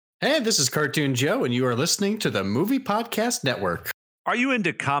Hey, this is Cartoon Joe, and you are listening to the Movie Podcast Network. Are you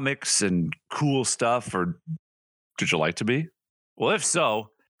into comics and cool stuff, or did you like to be? Well, if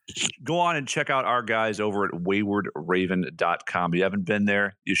so, go on and check out our guys over at waywardraven.com. If you haven't been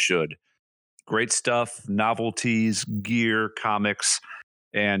there, you should. Great stuff, novelties, gear, comics,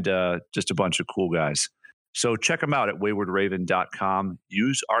 and just a bunch of cool guys. So check them out at waywardraven.com.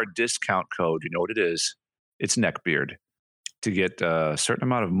 Use our discount code. You know what it is? It's Neckbeard, to get a certain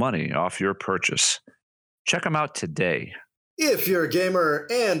amount of money off your purchase. Check them out today. If you're a gamer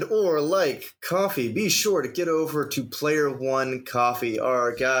and or like coffee, be sure to get over to Player One Coffee,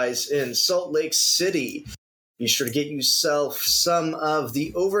 our guys in Salt Lake City. Be sure to get yourself some of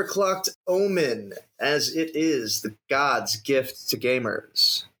the overclocked Omen, as it is the God's gift to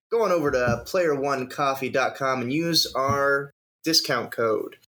gamers. Go on over to playeronecoffee.com and use our discount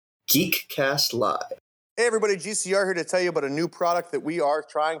code, GeekCastLive. Hey everybody, GCR here to tell you about a new product that we are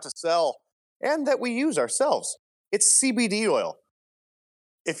trying to sell and that we use ourselves. It's CBD oil.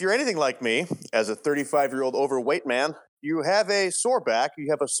 If you're anything like me, as a 35-year-old overweight man, you have a sore back,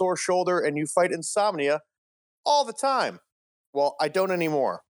 you have a sore shoulder, and you fight insomnia all the time. Well, I don't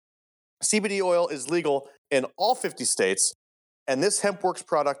anymore. CBD oil is legal in all 50 states, and this HempWorks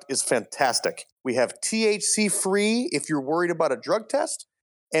product is fantastic. We have THC-free if you're worried about a drug test,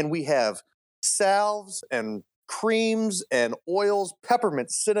 and we have salves and creams and oils, peppermint,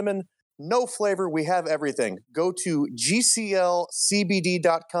 cinnamon, no flavor. We have everything. Go to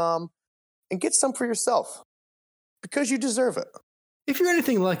GCL6.249 and get some for yourself because you deserve it. If you're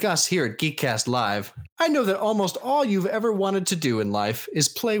anything like us here at Geekcast Live, I know that almost all you've ever wanted to do in life is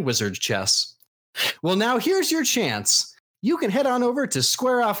play wizard chess. Well, now here's your chance. You can head on over to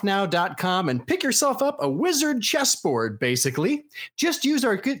squareoffnow.com and pick yourself up a wizard chessboard, basically. Just use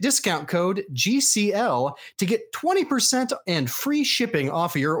our discount code GCL to get 20% and free shipping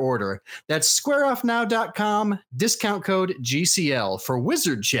off of your order. That's squareoffnow.com, discount code GCL for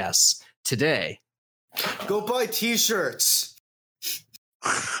wizard chess today. Go buy t-shirts.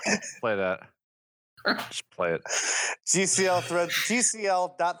 Play that. Just play it.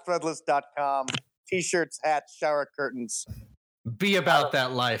 GCL.threadless.com. T-shirts, hats, shower curtains. Be about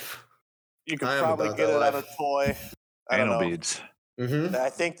that life. You can probably get it on a toy. Anal beads. Mm-hmm. I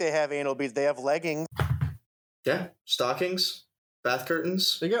think they have anal beads. They have leggings. Yeah, stockings, bath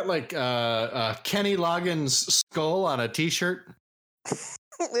curtains. They got like Kenny Loggins' skull on a t-shirt. It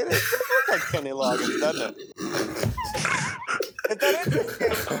does look like Kenny Loggins, doesn't it? If that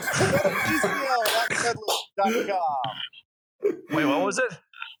interests you, go to GCL.threadless.com. Wait, what was it?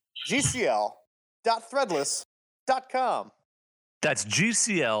 GCL.threadless.com. That's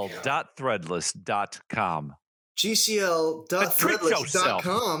GCL.threadless.com.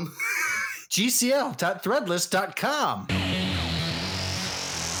 GCL.threadless.com. GCL.threadless.com.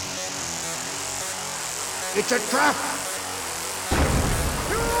 It's a trap!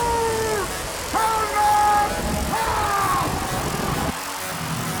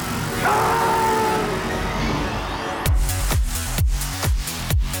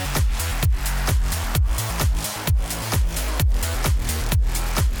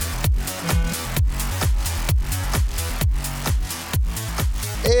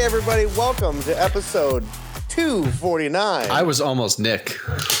 Hey, everybody, welcome to episode 249 I was almost Nick. of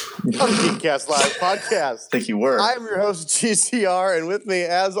Geekcast Live Podcast. I think you were. I'm your host, GCR, and with me,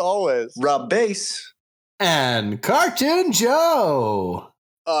 as always, Rob Bass. And Cartoon Joe.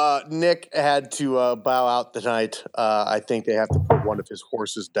 Nick had to bow out tonight. I think they have to put one of his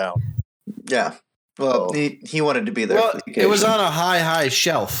horses down. Yeah. Well, he wanted to be there. Well, for the it was occasion. on a high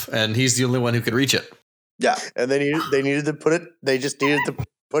shelf, and he's the only one who could reach it. Yeah. And they needed to put it. They just needed to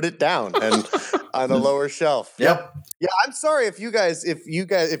put it down and on a lower shelf. Yep. Yeah, I'm sorry if you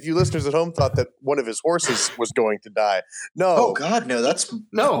listeners at home thought that one of his horses was going to die. No. Oh God, no. That's You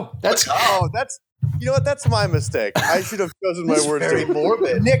know what? That's my mistake. I should have chosen my words. very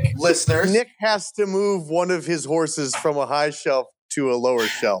morbid. Nick, listeners. Nick has to move one of his horses from a high shelf to a lower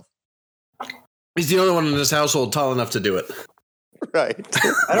shelf. He's the only one in this household tall enough to do it. Right.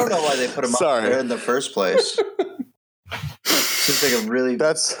 I don't know why they put him up there in the first place. Seems like a really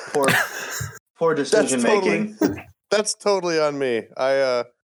poor decision making. That's totally on me. I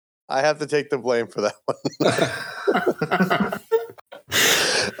have to take the blame for that one.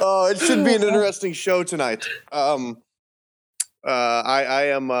 Oh, it should be an interesting show tonight. I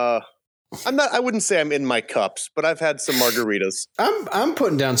wouldn't say I'm in my cups, but I've had some margaritas. I'm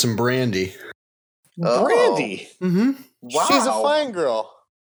putting down some brandy. Brandy. Mm-hmm. Wow. She's a fine girl.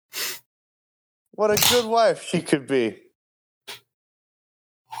 What a good wife she could be.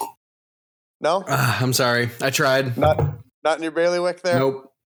 No? I'm sorry. I tried. Not in your bailiwick there?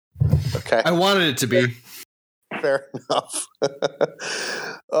 Nope. Okay. I wanted it to be. Fair enough.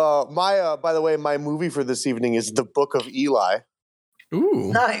 By the way, my movie for this evening is The Book of Eli.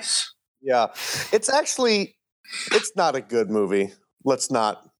 Ooh. Nice. Yeah. It's not a good movie. But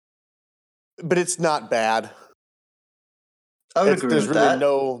it's not bad. I would agree There's with really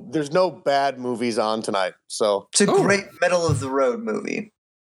that. there's no bad movies on tonight. So It's a great middle of the road movie.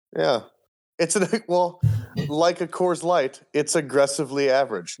 yeah. It's like a Coors Light, it's aggressively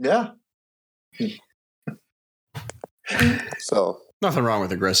average. Yeah. So Nothing wrong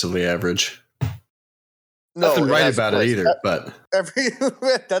with aggressively average. no, Nothing right has about it place. either, but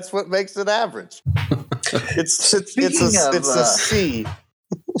That's what makes it average. It's a C.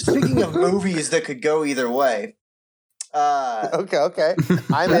 Speaking of movies that could go either way. Okay.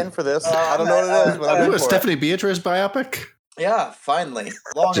 I'm in for this. I don't know what it is, but I'm in Ooh, a for Stephanie Beatriz biopic? Yeah, finally.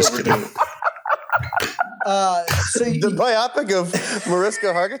 Long Just overdue. The biopic of Mariska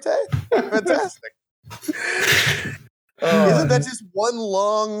Hargitay? Fantastic. Isn't that just one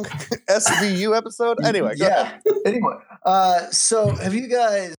long SVU episode? Anyway, go ahead. Anyway, so have you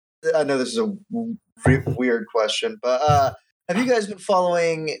guys? I know this is a weird question, but have you guys been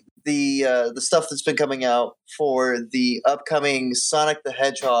following the stuff that's been coming out for the upcoming Sonic the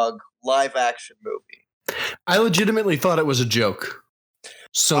Hedgehog live action movie? I legitimately thought it was a joke.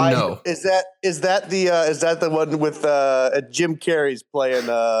 So no. Is that the one with Jim Carrey's playing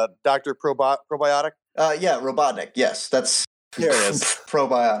Dr. Probiotic? Yeah, Robotnik. Yes, that's There it is.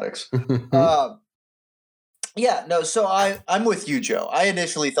 probiotics. Yeah, no. So I'm with you, Joe. I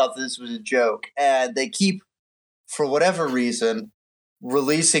initially thought this was a joke, and they keep, for whatever reason,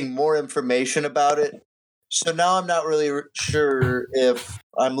 releasing more information about it. So now I'm not really sure if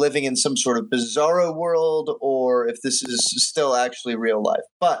I'm living in some sort of bizarro world or if this is still actually real life.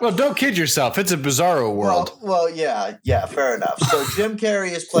 But Well, don't kid yourself. It's a bizarro world. Well, yeah, fair enough. So Jim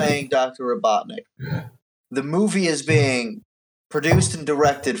Carrey is playing Dr. Robotnik. The movie is being produced and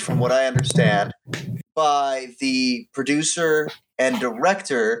directed, from what I understand, by the producer and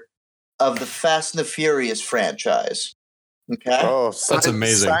director of the Fast and the Furious franchise. Okay? Oh, That's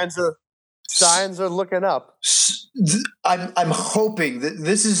amazing. Signs are looking up. I'm hoping that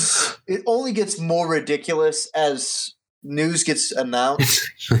this is. It only gets more ridiculous as news gets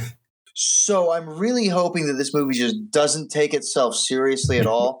announced. So I'm really hoping that this movie just doesn't take itself seriously at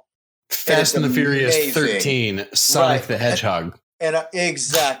all. Fast and the Furious amazing. 13, Sonic Right. the Hedgehog. And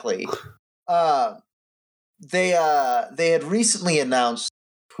exactly. They had recently announced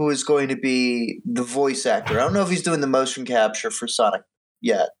who is going to be the voice actor. I don't know if he's doing the motion capture for Sonic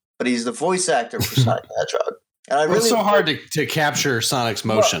yet, but he's the voice actor for Sonic the Hedgehog. And I really It's so hard to capture Sonic's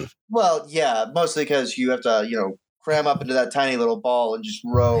motion. Well, yeah, mostly because you have to, cram up into that tiny little ball and just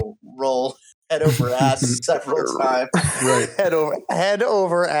roll head over ass several times. Right. Head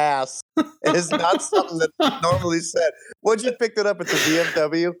over ass. It is not something that's normally said. What'd you pick that up at the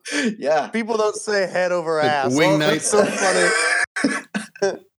BMW? Yeah. People don't say head over Like ass. wing That's so funny.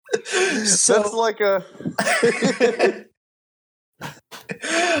 So, That's like a.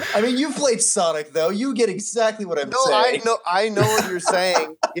 I mean, you played Sonic, though. You get exactly what I'm saying. I know what you're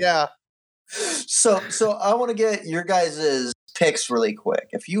saying. Yeah. So I want to get your guys' picks really quick.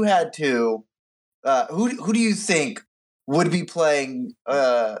 If you had to, who do you think would be playing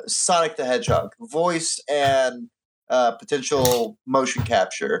Sonic the Hedgehog, voice and potential motion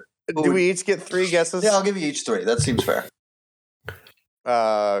capture? Do we each get 3 guesses? Yeah, I'll give you each 3. That seems fair.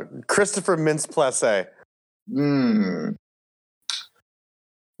 Christopher Mintz-Plasse.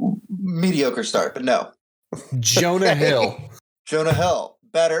 Mediocre start, but no. Jonah Hill. Jonah Hill.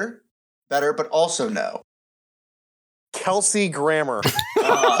 Better, but also no. Kelsey Grammer.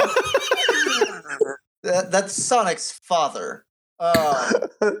 That's Sonic's father.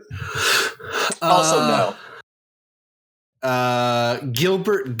 Also no.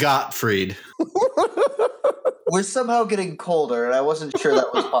 Gilbert Gottfried. We're somehow getting colder, and I wasn't sure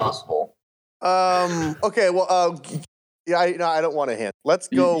that was possible. Okay, well, I don't want a hint. Let's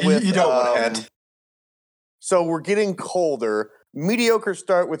go with. You don't want a hint. So we're getting colder. Mediocre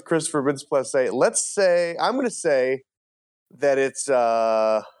start with Christopher Mintz-Plasse. I'm going to say that it's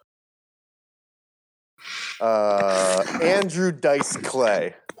Andrew Dice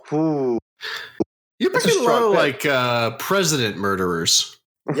Clay. Ooh. You're That's a picking a lot strong of pick. president murderers.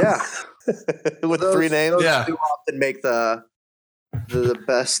 Yeah. With 3 names? Those Yeah. do often make the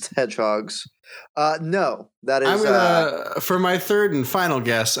best hedgehogs. No, that is. I'm gonna for my third and final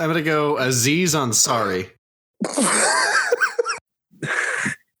guess. I'm gonna go Aziz Ansari.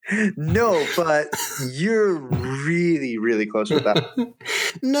 No, but you're really, really close with that.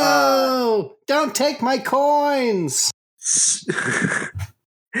 No, don't take my coins.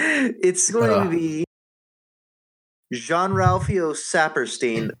 It's going to be Jean-Ralphio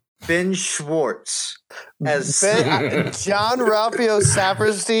Saperstein, Ben Schwartz as Jean-Ralphio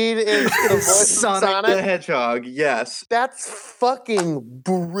Saperstein is the voice of Sonic the Hedgehog. Yes. That's fucking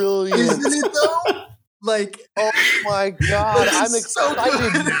brilliant. Isn't it though? Like, oh my god, This I'm is so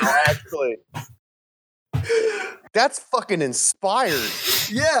excited good. now, actually. That's fucking inspired.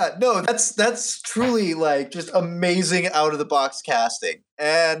 yeah, no, that's truly like just amazing out of the box casting.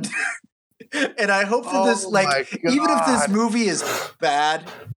 And I hope that this even if this movie is bad,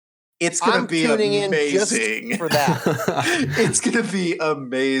 it's gonna be tuning amazing in just for that. It's gonna be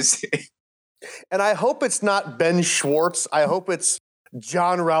amazing. And I hope it's not Ben Schwartz. I hope it's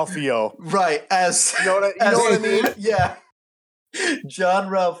Jean-Ralphio. Right, as you know what I mean? Yeah.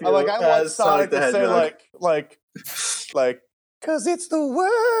 Jean-Ralphio. I want as Sonic the to say Hedgehog. like, cause it's the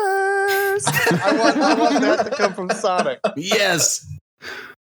worst. I want that to come from Sonic. Yes.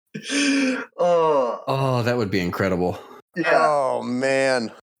 Oh, that would be incredible. Yeah. Oh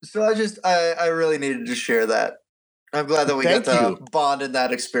man. So I really needed to share that. I'm glad that we Thank got to bond in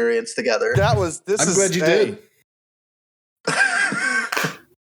that experience together. I'm glad you did.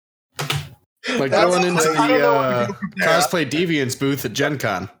 Like going into the cosplay deviants booth at Gen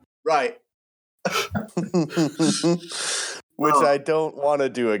Con. Right. Which I don't want to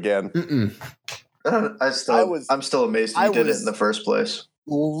do again. Mm-mm. I'm still amazed you did it in the first place.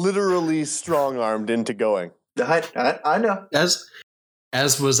 Literally strong-armed into going. I know.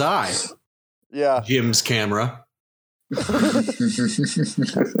 As was I. Yeah. Jim's camera. Did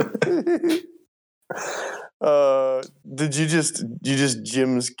you just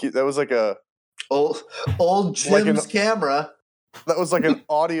Jim's? That was like a old Jim's camera. That was like an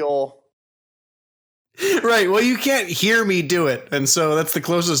audio. Right. Well, you can't hear me do it, and so that's the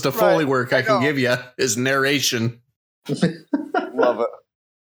closest to Foley work I can give you is narration. Love it.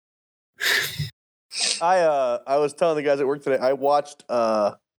 I was telling the guys at work today. I watched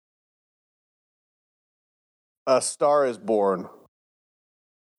A Star Is Born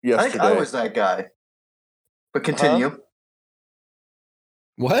yesterday. I think I was that guy. But continue.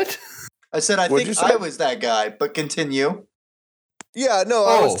 What? I said I think I was that guy, but continue. Yeah, no,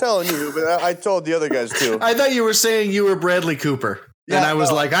 I was telling you, but I told the other guys too. I thought you were saying you were Bradley Cooper. Yeah, and I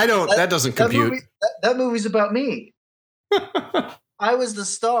was like, that doesn't compute. That movie's about me. I was the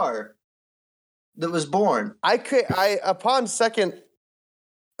star that was born. Upon second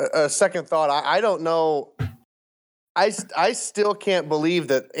thought, I don't know. I still can't believe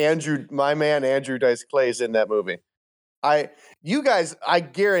that my man Andrew Dice Clay is in that movie. You guys, I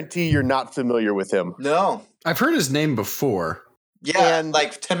guarantee you're not familiar with him. No. I've heard his name before. Yeah, and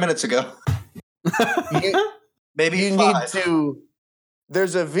like 10 minutes ago. Maybe you 5. need to.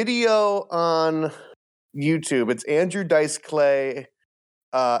 There's a video on YouTube. It's Andrew Dice Clay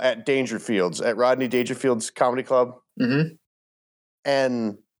at Dangerfields, at Rodney Dangerfield's Comedy Club. Mm-hmm.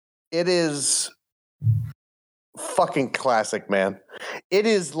 And it is fucking classic, man. It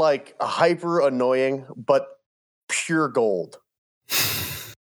is like hyper annoying, but pure gold.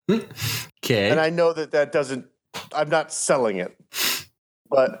 Okay. And I know that doesn't. I'm not selling it.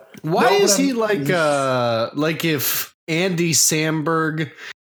 But why is he like if Andy Samberg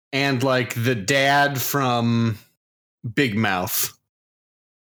and like the dad from Big Mouth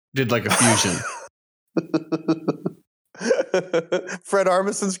did like a fusion? Fred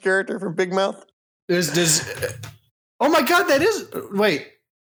Armisen's character from Big Mouth? Oh my god, that is wait.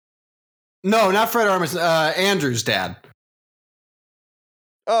 No, not Fred Armisen, Andrew's dad.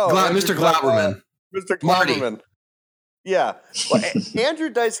 Oh, Mr. Glauberman. Mr. Glauberman. Yeah. Well, Andrew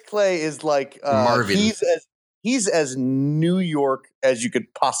Dice Clay is like Marvin. He's as New York as you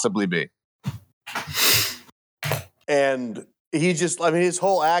could possibly be. And he just, his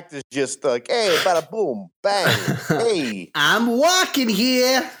whole act is just like, hey, bada boom, bang, hey. I'm walking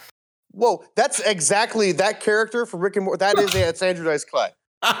here. Whoa, that's exactly that character from Rick and Morty. It's Andrew Dice Clay.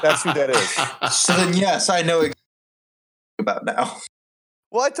 That's who that is. So then, yes, I know exactly about now.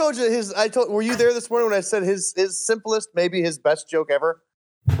 Well, I told you were you there this morning when I said his simplest, maybe his best joke ever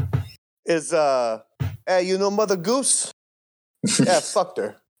is, hey, you know Mother Goose? Yeah, fucked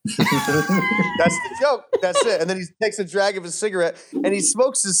her. That's the joke. That's it. And then he takes a drag of his cigarette and he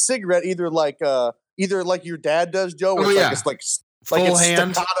smokes his cigarette either like your dad does, Joe, where it's like full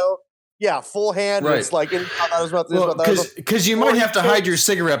hand. Staccato. Yeah, full hand. Right. It's like because you might have to hide your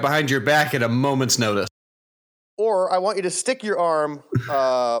cigarette behind your back at a moment's notice. Or I want you to stick your arm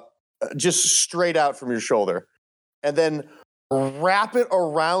just straight out from your shoulder and then wrap it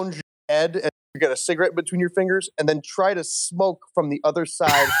around your head and you get a cigarette between your fingers and then try to smoke from the other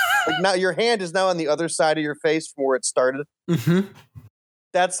side. Like now your hand is now on the other side of your face from where it started. Mm-hmm.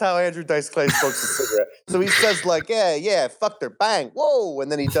 That's how Andrew Dice Clay smokes a cigarette. So he says like, yeah, fuck their bang, whoa,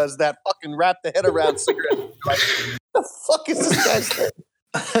 and then he does that fucking wrap the head around cigarette. Like, the fuck is this guy's thing?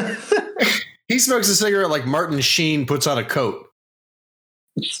 He smokes a cigarette like Martin Sheen puts on a coat.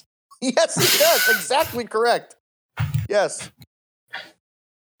 Yes, he does. Exactly correct. Yes.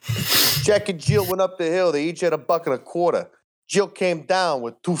 Jack and Jill went up the hill. They each had $1.25. Jill came down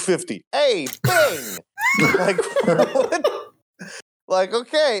with $2.50. Hey, bang! Like, what? Like,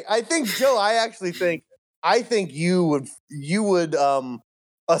 okay. I think Joe. I think you would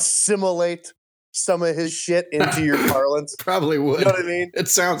assimilate some of his shit into your parlance. Probably would. You know what I mean? It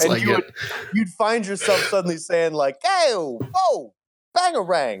sounds like it. You'd find yourself suddenly saying like, "Hey, whoa,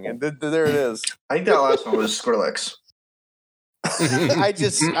 bangarang," and there it is. I think that last one was Skrillex. I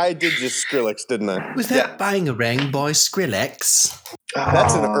did just Skrillex, didn't I? Was that bangarang by Skrillex?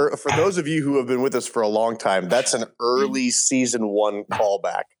 That's for those of you who have been with us for a long time. That's an early season 1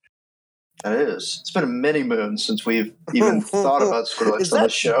 callback. It is. It's been a many moons since we've even thought about Skrillex on the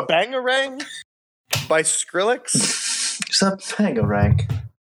show. Bangarang by Skrillex? Is that bangarang?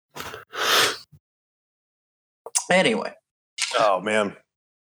 Anyway. Oh man.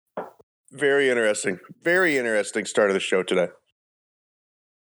 Very interesting. Very interesting start of the show today.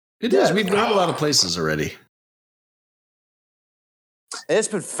 It is. We've gone a lot of places already. And it's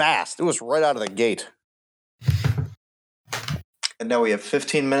been fast. It was right out of the gate. And now we have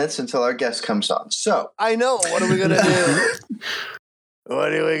 15 minutes until our guest comes on. So I know. What are we gonna do?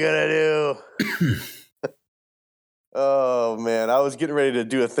 What are we gonna do? Oh man, I was getting ready to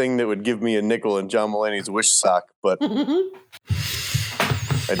do a thing that would give me a nickel in John Mulaney's wish sock, but I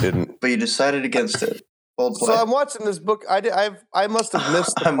didn't. But you decided against it. Bold play. So I'm watching this book. I must have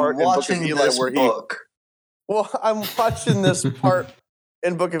missed the part in Book of Eli where book. Well, I'm watching this part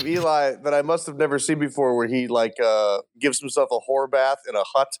in Book of Eli that I must have never seen before, where he like gives himself a whore bath in a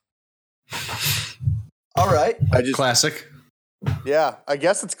hut. All right, Classic. Yeah, I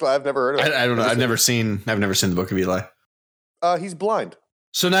guess it's. I've never heard of it. I don't know. I've never seen the Book of Eli. He's blind.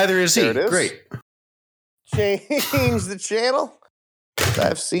 So neither is he. There it is. Great. Change the channel.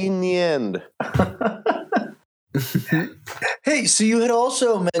 I've seen the end. Hey, so you had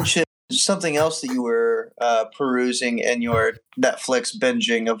also mentioned something else that you were perusing in your Netflix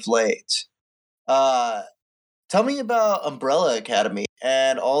binging of late. Tell me about Umbrella Academy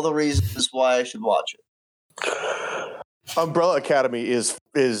and all the reasons why I should watch it. Umbrella Academy is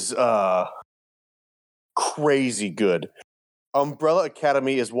crazy good. Umbrella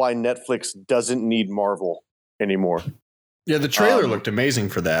Academy is why Netflix doesn't need Marvel anymore. Yeah, the trailer looked amazing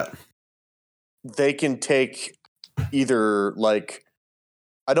for that. They can take either like,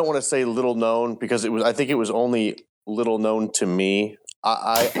 I don't want to say little known because I think it was only little known to me.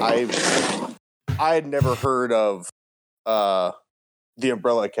 I had never heard of the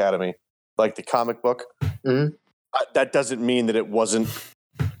Umbrella Academy, like the comic book. Mm-hmm. That doesn't mean that it wasn't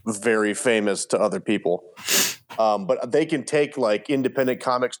very famous to other people. But they can take like independent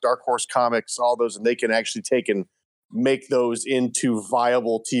comics, Dark Horse Comics, all those, and they can actually take and make those into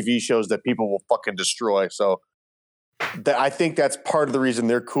viable TV shows that people will fucking destroy. So I think that's part of the reason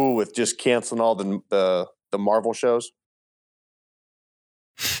they're cool with just canceling all the Marvel shows.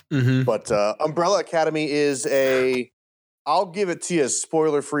 Mm-hmm. But Umbrella Academy is I'll give it to you as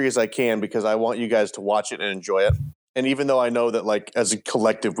spoiler free as I can because I want you guys to watch it and enjoy it. And even though I know that like as a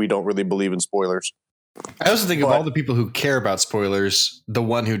collective, we don't really believe in spoilers. I also think of all the people who care about spoilers, the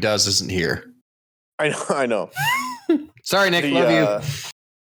one who does isn't here. I know. Sorry, Nick. Love you.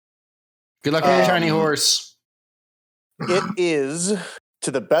 Good luck with your shiny horse. It is, to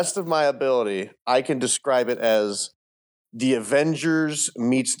the best of my ability, I can describe it as the Avengers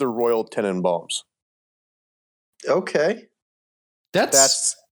meets the Royal Tenenbaums. Okay.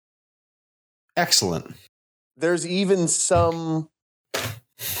 That's excellent. There's even some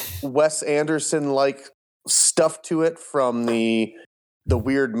Wes Anderson-like stuff to it from the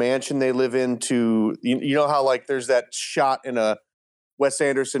weird mansion they live in to, you know how like there's that shot in a Wes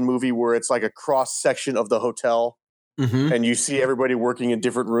Anderson movie where it's like a cross section of the hotel and you see everybody working in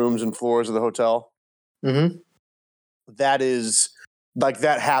different rooms and floors of the hotel. Mm-hmm. That is like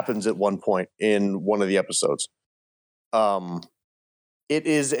that happens at one point in one of the episodes. It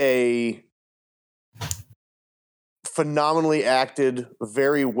is a phenomenally acted,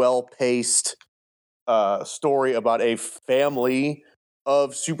 very well paced story about a family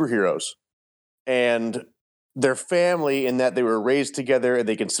of superheroes and their family in that they were raised together and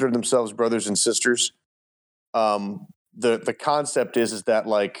they consider themselves brothers and sisters. The concept is that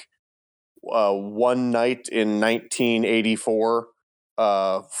like one night in 1984,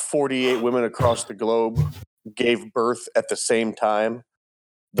 48 women across the globe gave birth at the same time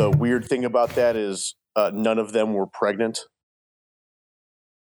The weird thing about that is none of them were pregnant.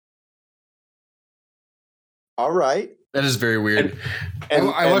 All right. That is very weird.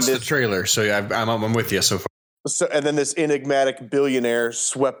 I watched the trailer, so I'm with you so far. So, and then this enigmatic billionaire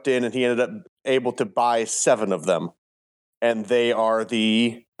swept in, and he ended up able to buy 7 of them, and they are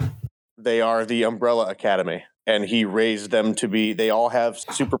the Umbrella Academy. And he raised them to be. They all have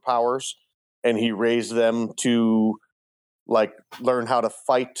superpowers, and he raised them to like learn how to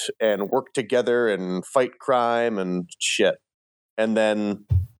fight and work together and fight crime and shit. And then,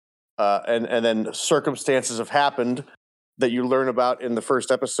 and then circumstances have happened that you learn about in the first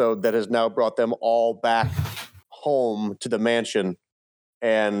episode that has now brought them all back home to the mansion,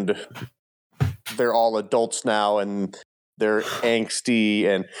 and they're all adults now, and they're angsty,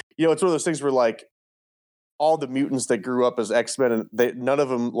 and it's one of those things where like all the mutants that grew up as X-Men, and none of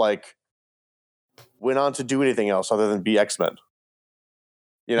them like went on to do anything else other than be X-Men.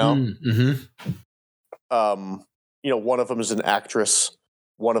 Mm-hmm. One of them is an actress,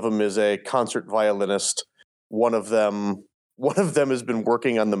 one of them is a concert violinist, one of them has been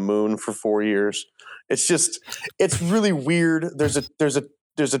working on the moon for 4 years. It's really weird. There's a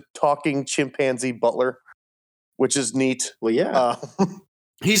talking chimpanzee butler, which is neat. Well, yeah.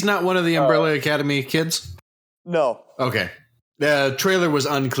 He's not one of the Umbrella Academy kids? No. Okay. The trailer was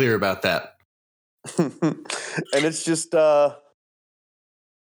unclear about that. And it's just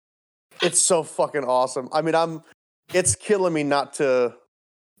it's so fucking awesome. I mean, it's killing me not to.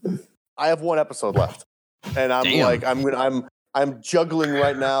 I have 1 episode left, and I'm like, I'm juggling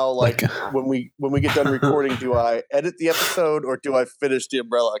right now. Like when we get done recording, do I edit the episode or do I finish the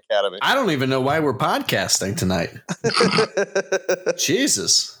Umbrella Academy? I don't even know why we're podcasting tonight.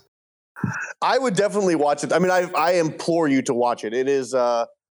 Jesus. I would definitely watch it. I mean, I implore you to watch it. It is. Well,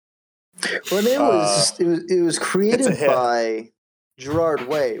 it was created by Gerard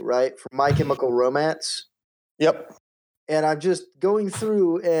Way, right? From My Chemical Romance. Yep. And I'm just going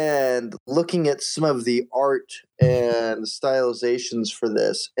through and looking at some of the art and stylizations for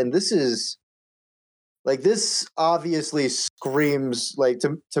this. And this obviously screams like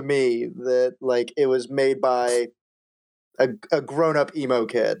to me that like it was made by a grown-up emo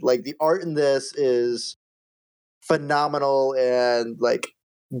kid. Like the art in this is phenomenal and like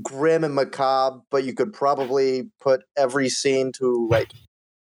grim and macabre, but you could probably put every scene to like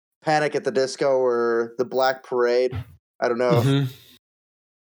Panic at the Disco or The Black Parade. I don't know. Mm-hmm.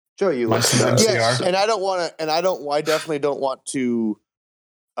 Joe, you like that. Yes, and I definitely don't want to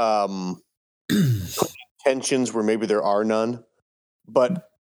put tensions where maybe there are none. But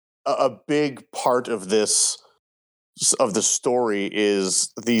a big part of this of the story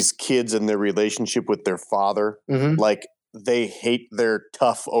is these kids and their relationship with their father. Mm-hmm. Like they hate their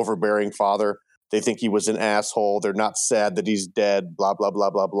tough, overbearing father. They think he was an asshole. They're not sad that he's dead. Blah blah blah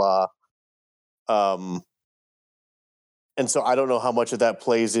blah blah. And so I don't know how much of that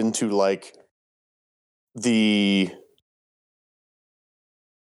plays into like the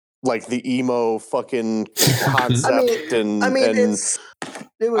emo fucking concept. I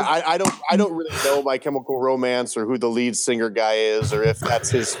don't really know My Chemical Romance or who the lead singer guy is or if that's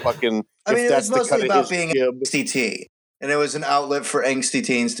his fucking. It was mostly about being angsty teen, and it was an outlet for angsty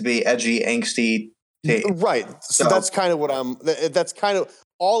teens to be edgy, angsty teen. Right. So that's kind of what that's kind of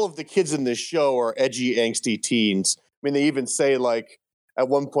all of the kids in this show are edgy, angsty teens. I mean, they even say like at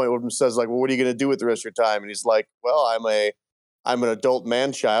one point, one of them says like, "Well, what are you going to do with the rest of your time?" And he's like, "Well, I'm an adult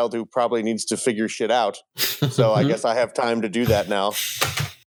man child who probably needs to figure shit out. So I guess I have time to do that now."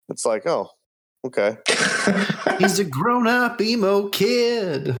 It's like, oh, okay. He's a grown-up emo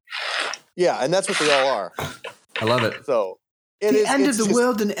kid. Yeah, and that's what they all are. I love it. So the end of the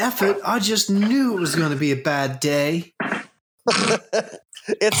world and effort. I just knew it was going to be a bad day.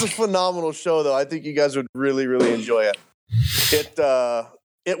 It's a phenomenal show, though. I think you guys would really, really enjoy it. It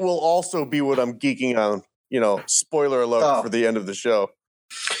will also be what I'm geeking on. Spoiler alert for the end of the show.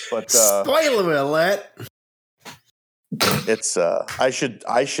 But spoiler alert. It's I should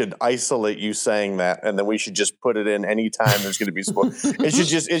isolate you saying that, and then we should just put it in anytime there's going to be spoilers.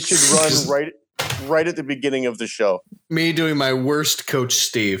 It should run right at the beginning of the show. Me doing my worst, Coach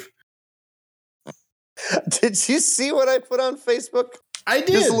Steve. Did you see what I put on Facebook? I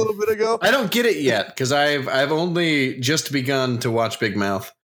did just a little bit ago. I don't get it yet because I've only just begun to watch Big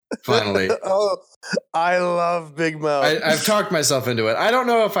Mouth. Finally. Oh, I love Big Mouth. I've talked myself into it. I don't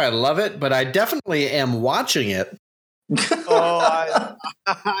know if I love it, but I definitely am watching it. Oh,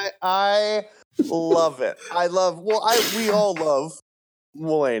 I love it. We all love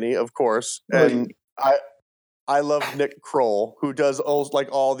Mulaney, of course, and I love Nick Kroll, who does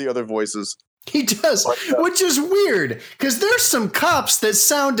all the other voices. He does, which is weird, because there's some cops that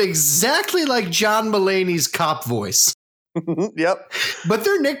sound exactly like John Mulaney's cop voice. Yep. But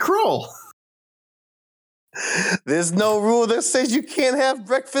they're Nick Kroll. There's no rule that says you can't have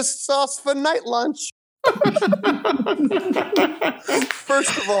breakfast sauce for night lunch.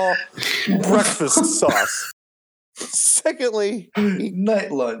 First of all, breakfast sauce. Secondly,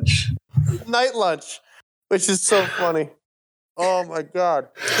 night lunch, which is so funny. Oh my God!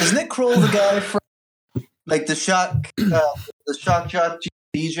 Is Nick Kroll the guy from like the shock jock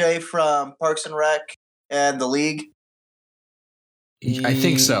DJ from Parks and Rec and The League? I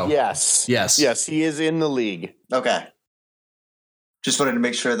think so. Yes. He is in The League. Okay. Just wanted to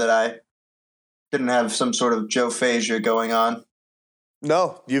make sure that I didn't have some sort of Joe Fasia going on.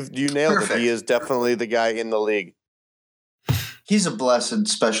 No, you nailed Perfect. it. He is definitely the guy in The League. He's a blessed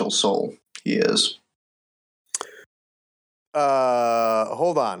special soul. He is.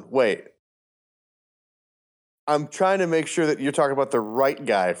 Hold on. Wait. I'm trying to make sure that you're talking about the right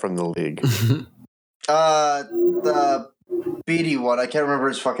guy from The League. The Beatty one. I can't remember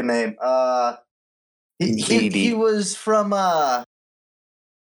his fucking name. He was from what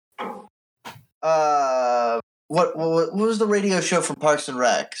was the radio show from Parks and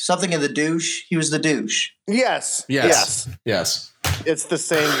Rec? Something in the douche. He was the douche. Yes. It's the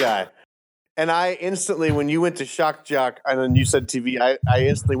same guy. And I instantly, when you went to Shock Jock and then you said TV, I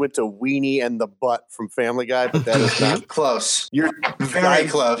instantly went to Weenie and the Butt from Family Guy, but that is not close. You're very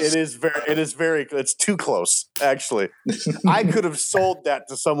close. It is very. It's too close, actually. I could have sold that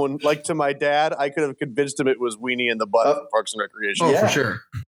to someone, like to my dad. I could have convinced him it was Weenie and the Butt from Parks and Recreation. Oh, yeah.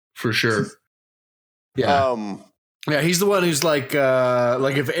 For sure. Yeah. Yeah, he's the one who's like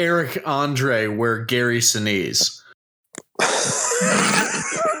if Eric Andre were Gary Sinise.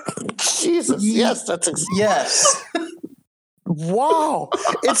 Jesus, yes, that's yes. Wow,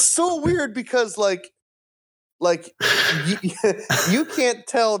 it's so weird because like you can't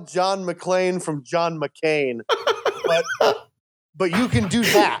tell John McClane from John McCain, but you can do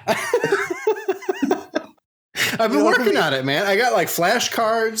that. I've been working on it, man. I got like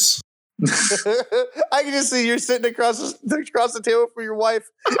flashcards. I can just see you're sitting across the table from your wife,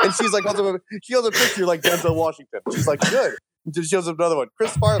 and she's like, she holds a picture like Denzel Washington. She's like, good. And she shows up another one.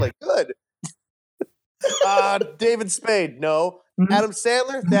 Chris Farley, good. David Spade, no. Adam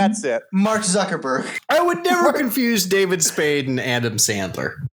Sandler, that's it. Mark Zuckerberg. I would never confuse David Spade and Adam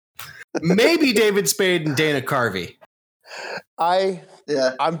Sandler. Maybe David Spade and Dana Carvey.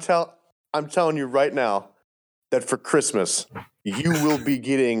 I'm telling you right now that for Christmas you will be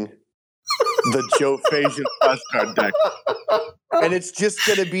getting the Joe Fasion flashcard deck, and it's just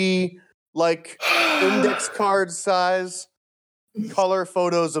going to be like index card size color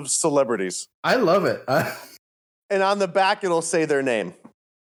photos of celebrities. I love it. And on the back it'll say their name,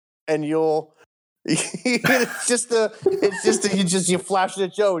 and you flash it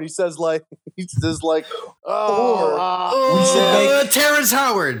at Joe, and he says like Terrence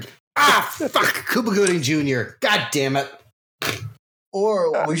Howard. Fuck, Cuba Gooding Jr. God damn it.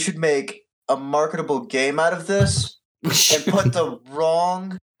 Or we should make a marketable game out of this and put the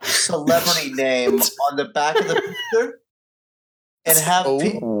wrong celebrity name on the back of the picture and have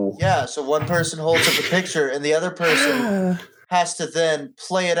so one person holds up a picture and the other person has to then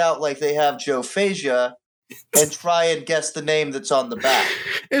play it out like they have Joe Fasia and try and guess the name that's on the back.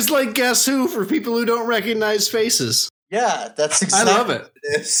 It's like Guess Who for people who don't recognize faces. Yeah, that's exactly I love it. What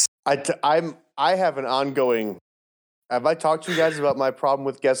it is. I have an ongoing. Have I talked to you guys about my problem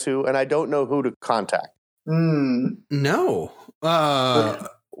with Guess Who? And I don't know who to contact. No.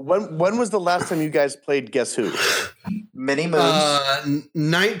 When was the last time you guys played Guess Who? Many moons.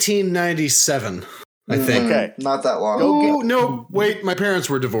 1997, I think. Okay. Not that long. No, wait. My parents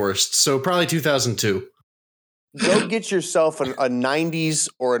were divorced, so probably 2002. Go get yourself a 90s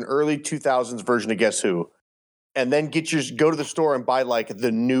or an early 2000s version of Guess Who. And then go to the store and buy like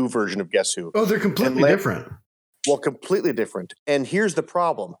the new version of Guess Who. Oh, they're completely different. Well, completely different. And here's the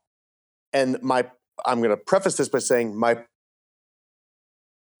problem. And I'm going to preface this by saying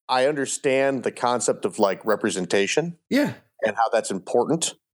I understand the concept of like representation. Yeah. And how that's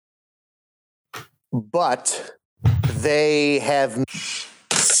important. But they have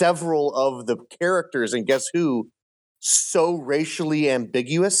several of the characters in Guess Who so racially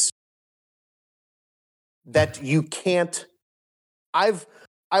ambiguous that you can't. I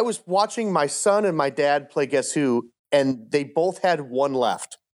was watching my son and my dad play Guess Who, and they both had one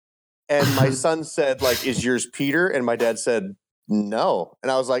left. And my son said, like, is yours Peter? And my dad said, no.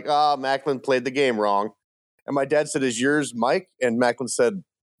 And I was like, Macklin played the game wrong. And my dad said, is yours Mike? And Macklin said,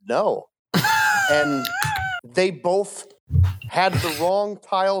 no. And they both had the wrong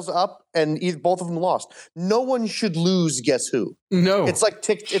tiles up and both of them lost. No one should lose Guess Who. No. It's like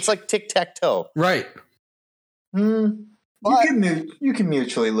tic-tac-toe. Right. You can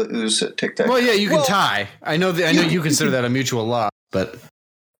mutually lose at tic tac. Well, yeah, you can tie. I know you consider that a mutual loss, but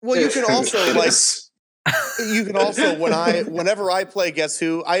you can also whenever I play Guess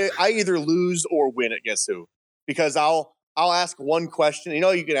Who, I either lose or win at Guess Who, because I'll ask one question.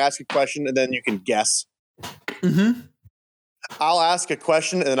 You can ask a question and then you can guess. Mm-hmm. I'll ask a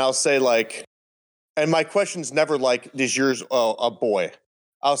question and then I'll say like, and my question's never like, is yours a boy?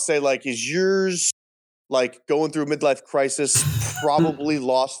 I'll say like, is yours like going through a midlife crisis, probably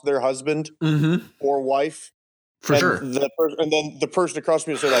lost their husband or wife? For sure. And then the person across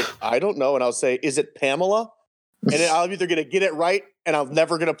from me will say like, I don't know. And I'll say, is it Pamela? And then I'm either going to get it right and I'm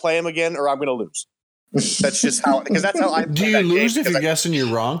never going to play him again, or I'm going to lose. That's just how, because that's how I play. Do you lose if you're guessing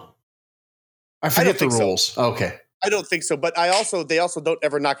you're wrong? I forget the rules. So. Okay. I don't think so. But they also don't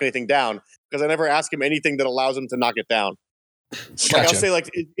ever knock anything down, because I never ask him anything that allows him to knock it down. Gotcha. Like I'll say like,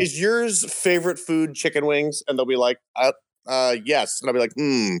 is yours favorite food chicken wings? And they'll be like, yes. And I'll be like,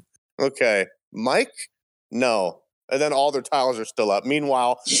 okay. Mike? No. And then all their tiles are still up.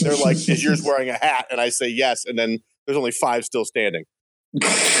 Meanwhile, they're like, is yours wearing a hat? And I say yes. And then there's only 5 still standing.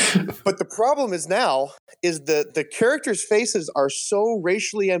 But the problem is the characters' faces are so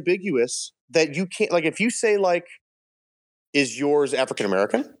racially ambiguous that you can't, like, if you say like, is yours African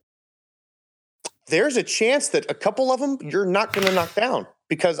American? There's a chance that a couple of them you're not going to knock down,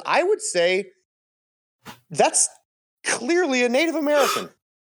 because I would say that's clearly a Native American.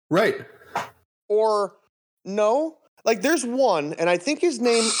 Right. Or no, like there's one, and I think his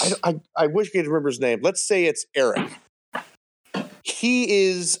name, I wish I could remember his name. Let's say it's Eric. He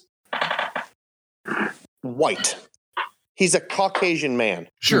is white. He's a Caucasian man.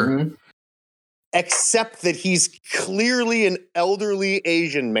 Sure. Mm-hmm. Except that he's clearly an elderly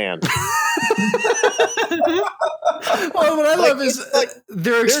Asian man. Well, what I love is like,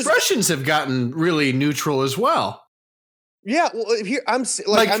 their expressions have gotten really neutral as well. Yeah, well, here I'm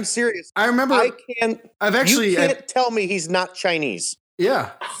serious. I remember. You can't tell me he's not Chinese. Yeah.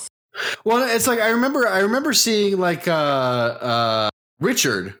 Well, it's like I remember seeing like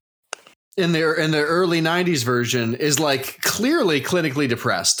Richard in the early '90s version is like clearly clinically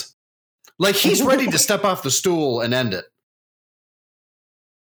depressed. Like he's ready to step off the stool and end it.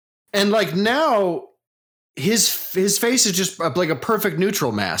 And like now, his face is just like a perfect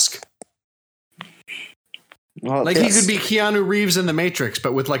neutral mask. Well, like he could be Keanu Reeves in The Matrix,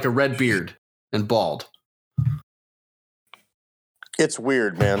 but with like a red beard and bald. It's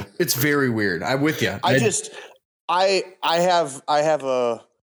weird, man. It's very weird. I'm with you. I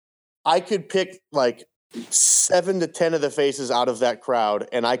could pick like 7 to 10 of the faces out of that crowd,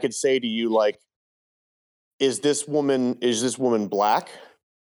 and I could say to you, like, is this woman black,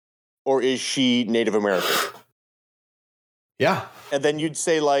 or is she Native American? Yeah. And then you'd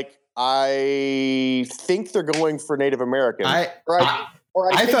say, like, I think they're going for Native American. I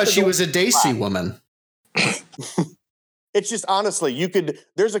thought she was a Daisy woman. It's just, honestly,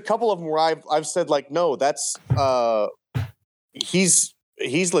 there's a couple of them where I've said like, no, that's he's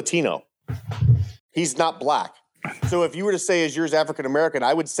Latino. He's not black. So if you were to say, is yours African American,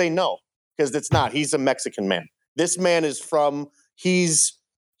 I would say no, because it's not. He's a Mexican man. This man is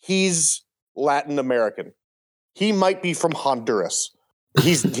he's Latin American. He might be from Honduras.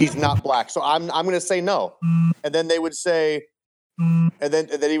 He's not black. So I'm going to say no. And then they would say, and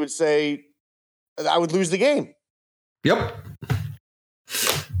then he would say, I would lose the game. Yep.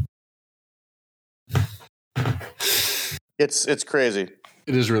 It's crazy.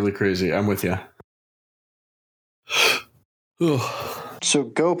 It is really crazy. I'm with you. So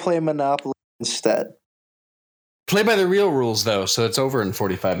go play Monopoly instead. Play by the real rules, though, so it's over in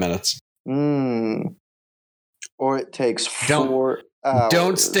 45 minutes. Or it takes 4 hours.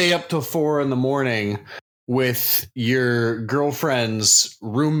 Don't stay up till 4 a.m. with your girlfriend's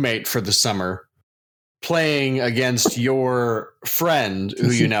roommate for the summer playing against your friend who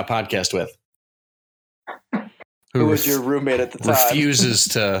you now podcast with. Who was your roommate at the time? Refuses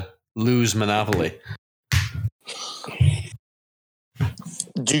to lose Monopoly.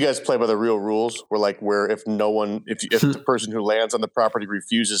 Do you guys play by the real rules? Where if the person who lands on the property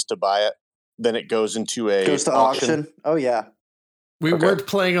refuses to buy it, then it goes into goes to auction? Oh yeah. We weren't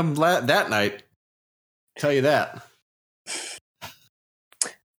playing them that night. Tell you that.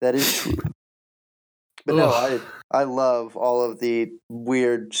 That is true. But no, I love all of the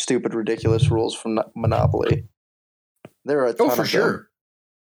weird, stupid, ridiculous rules from Monopoly. There are a ton for of sure.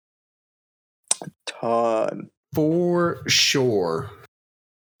 Them. Ton. For sure.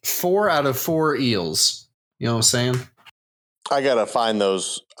 4 out of 4 eels. You know what I'm saying? I gotta find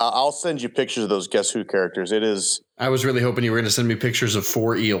those. I'll send you pictures of those Guess Who characters. It is. I was really hoping you were going to send me pictures of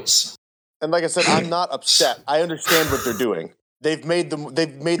 4 eels. And like I said, I'm not upset. I understand what they're doing. They've made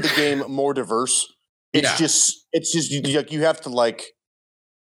the game more diverse. It's just you have to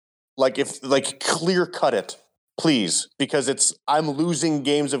clear cut it, please, because I'm losing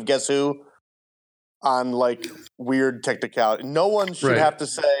games of Guess Who on like weird technicality. No one should have to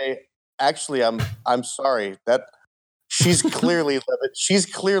say, actually, I'm sorry that she's clearly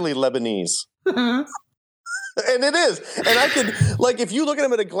Lebanese. And it is. And I could, like, if you look at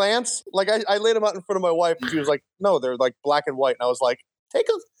them at a glance, like I laid them out in front of my wife and she was like, no, they're like black and white. And I was like, take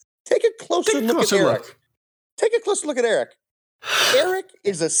a closer look at Eric. Take a closer look at Eric. Eric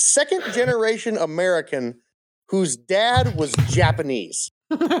is a second generation American whose dad was Japanese.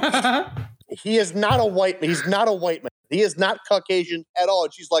 He is not a white man. He's not a white man. He is not Caucasian at all.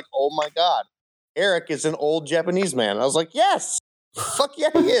 And she's like, oh my God, Eric is an old Japanese man. And I was like, yes. Fuck yeah,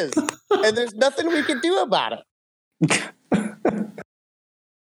 he is. And there's nothing we can do about it.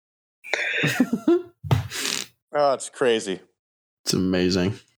 Oh, it's crazy. It's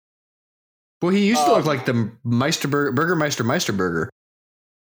amazing. Well, he used to look like the Meisterburger.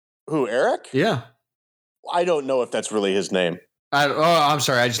 Who, Eric? Yeah. I don't know if that's really his name. I'm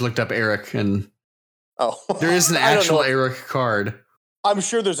sorry. I just looked up Eric, and there is an actual Eric card. I'm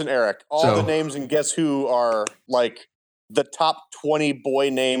sure there's an Eric. All the names in Guess Who are like the top 20 boy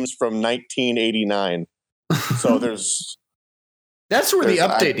names from 1989. So there's... That's where the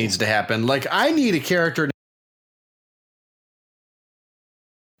update needs to happen. Like, I need a character...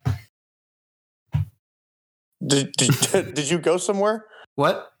 Did you go somewhere?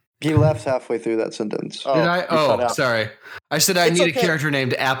 What? He left halfway through that sentence. Did I? Oh, sorry. I said I need a character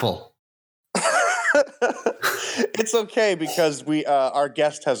named Apple. It's okay because our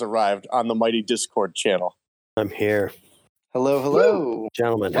guest has arrived on the Mighty Discord channel. I'm here. Hello. Woo!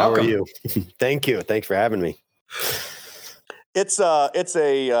 Gentlemen, Welcome. How are you? Thank you. Thanks for having me.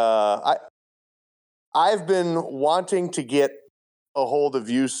 I've been wanting to get a hold of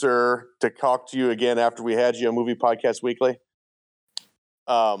you, sir, to talk to you again after we had you on Movie Podcast Weekly.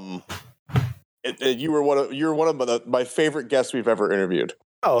 You were one of my favorite guests we've ever interviewed.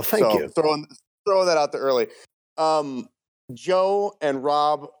 Oh, thank you. Throwing that out there early. Joe and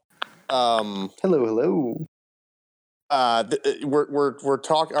Rob. Hello. We're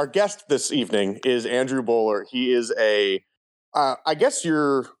talking. Our guest this evening is Andrew Bowler. He is I guess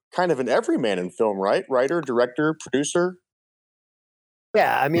you're kind of an everyman in film, right? Writer, director, producer.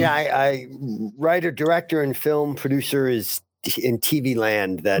 Yeah, I mean, I writer, director, and film producer is in TV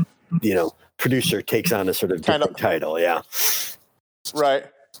land that, producer takes on a sort of different title. Yeah. Right.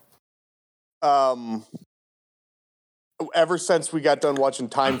 Ever since we got done watching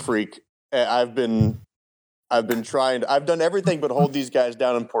Time Freak, I've been trying. I've done everything but hold these guys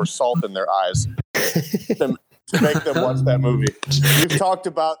down and pour salt in their eyes to make them watch that movie. We've talked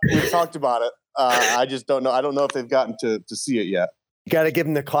about it. I just don't know. I don't know if they've gotten to see it yet. You got to give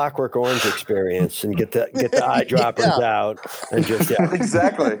them the Clockwork Orange experience and get the eyedroppers out and just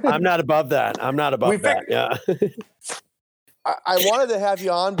exactly. I'm not above that. Yeah. I wanted to have you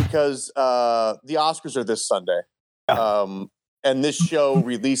on because the Oscars are this Sunday, and this show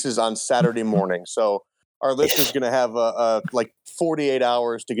releases on Saturday morning. So our listeners are going to have like 48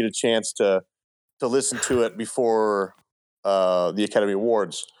 hours to get a chance to listen to it before the Academy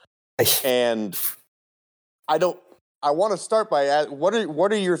Awards. And I want to start by asking,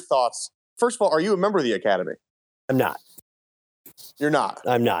 what are your thoughts? First of all, are you a member of the Academy? I'm not. You're not.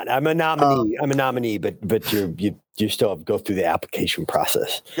 I'm not. I'm a nominee. But you still go through the application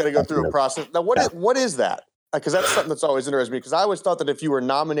process. You got to go through a process. Now, what is that? Because that's something that's always interested me. Because I always thought that if you were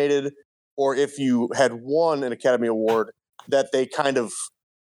nominated or if you had won an Academy Award, that they kind of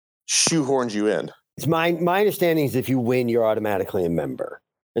shoehorned you in. It's my understanding is if you win, you're automatically a member.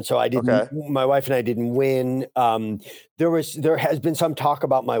 And so I didn't. Okay. My wife and I didn't win. There has been some talk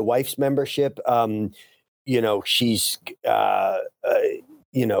about my wife's membership. She's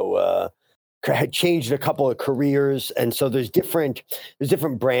had changed a couple of careers, and so there's different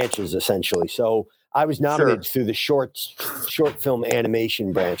branches essentially. So I was nominated through the short film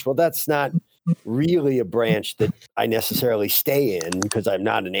animation branch. Well, that's not really a branch that I necessarily stay in because I'm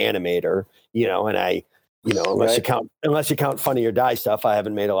not an animator, and I. Unless you count Funny or Die stuff, I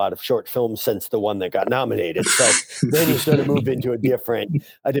haven't made a lot of short films since the one that got nominated. So then you sort of move into a different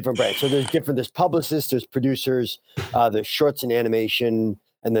branch. So there's publicists, there's producers, there's shorts and animation,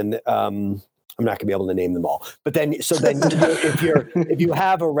 and then I'm not going to be able to name them all. But then if you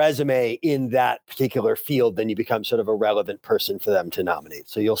have a resume in that particular field, then you become sort of a relevant person for them to nominate.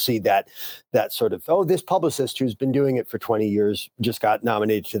 So you'll see that sort of, this publicist who's been doing it for 20 years just got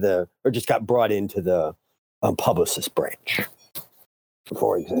nominated just got brought into the publicist branch,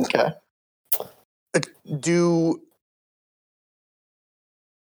 for example.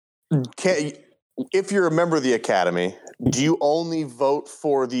 Okay. If you're a member of the Academy, do you only vote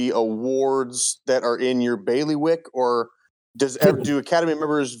for the awards that are in your bailiwick, or do Academy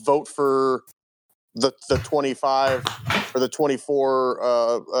members vote for the 25 or the 24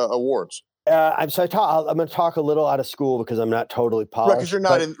 awards? I'm going to talk a little out of school because I'm not totally polished. Right, because you're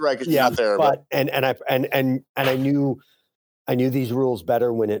not because you're not there. But I knew these rules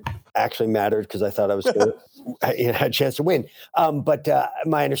better when it actually mattered because I thought I was had a chance to win. But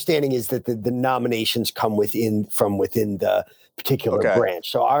my understanding is that the nominations come from within the particular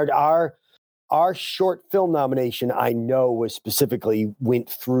branch. So our short film nomination, I know, was specifically went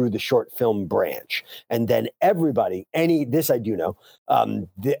through the short film branch, and then everybody, any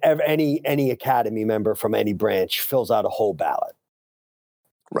Academy member from any branch fills out a whole ballot.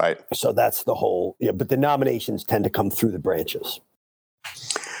 Right. So that's the whole. Yeah, but the nominations tend to come through the branches.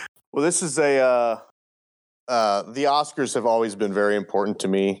 Well, this is the Oscars have always been very important to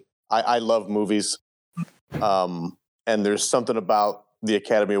me. I love movies, and there's something about the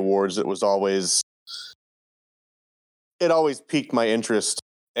Academy Awards that always piqued my interest,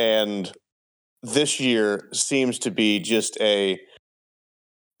 and this year seems to be just a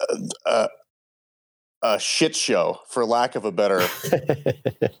shit show, for lack of a better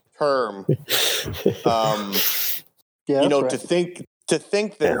term. To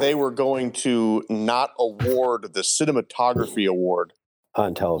think that they were going to not award the cinematography award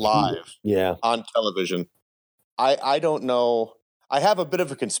on television live, on television. I don't know. I have a bit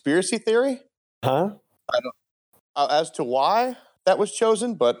of a conspiracy theory. Huh? I don't as to why that was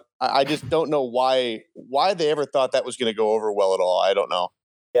chosen, but I just don't know why they ever thought that was going to go over well at all. I don't know.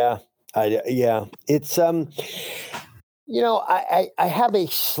 Yeah. It's I have a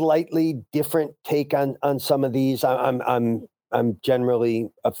slightly different take on some of these. I'm generally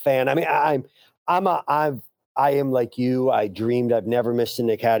a fan. I mean, I am like you. I dreamed I've never missed an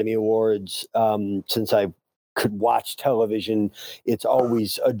Academy Awards since I could watch television. It's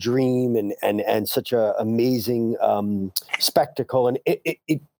always a dream and such a amazing spectacle. And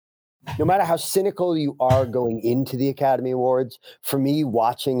it no matter how cynical you are going into the Academy Awards, for me,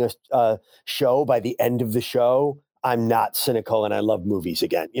 watching a show, by the end of the show, I'm not cynical and I love movies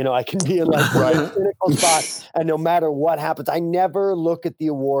again. I can be in like a cynical spot, and no matter what happens, I never look at the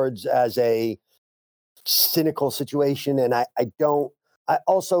awards as a cynical situation. And I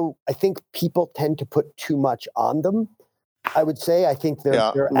think people tend to put too much on them. I would say I think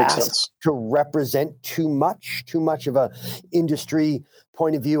they're asked to represent too much of a industry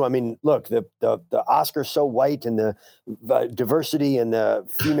point of view. I mean, look, the Oscar's so white, and the diversity and the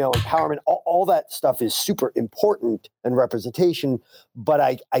female empowerment, all that stuff is super important, and representation. But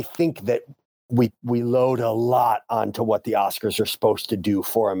I think that we load a lot onto what the Oscars are supposed to do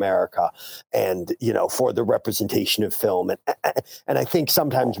for America, and for the representation of film, and I think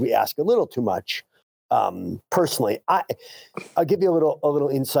sometimes we ask a little too much. Personally, I'll give you a little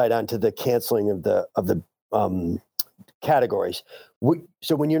insight onto the canceling of the categories.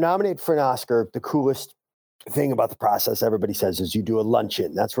 So when you're nominated for an Oscar, the coolest thing about the process, everybody says, is you do a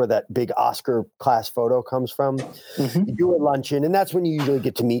luncheon. That's where that big Oscar class photo comes from. Mm-hmm. You do a luncheon, and that's when you usually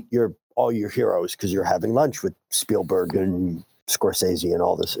get to meet all your heroes, because you're having lunch with Spielberg and Scorsese and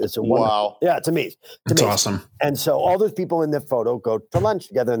all this. It's a wonderful. Yeah, it's amazing. It's awesome. And so all those people in the photo go to lunch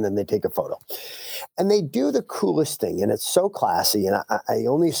together, and then they take a photo. And they do the coolest thing, and it's so classy, and I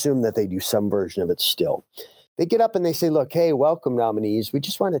only assume that they do some version of it still. They get up and they say, look, hey, welcome, nominees. We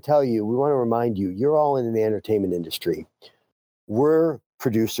just want to remind you, you're all in the entertainment industry. We're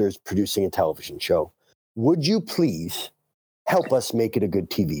producers producing a television show. Would you please help us make it a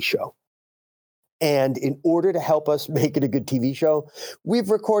good TV show? And in order to help us make it a good TV show, we've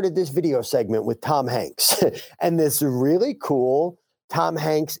recorded this video segment with Tom Hanks and this really cool Tom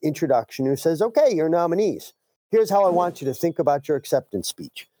Hanks introduction, who says, okay, your nominees. Here's how I want you to think about your acceptance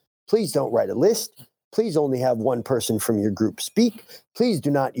speech. Please don't write a list. Please only have one person from your group speak. Please do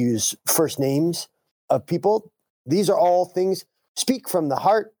not use first names of people. These are all things. Speak from the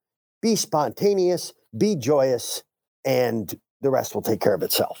heart. Be spontaneous. Be joyous. And the rest will take care of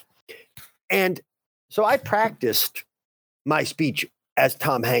itself. And so I practiced my speech as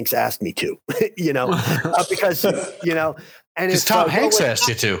Tom Hanks asked me to, because, and it's Tom Hanks asked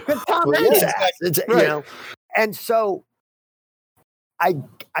you to. Tom Hanks asked, and so I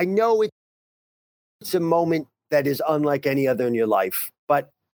know It's a moment that is unlike any other in your life.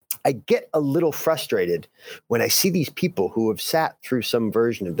 But I get a little frustrated when I see these people who have sat through some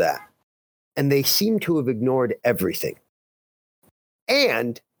version of that, and they seem to have ignored everything.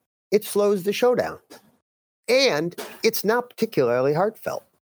 And it slows the show down. And it's not particularly heartfelt.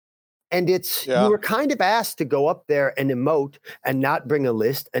 And you were kind of asked to go up there and emote and not bring a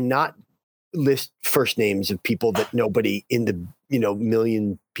list and not list first names of people that nobody in the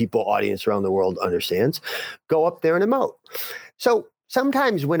million people audience around the world understands. Go up there and emote. So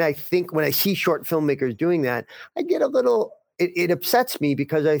sometimes when I see short filmmakers doing that, I get a little, it upsets me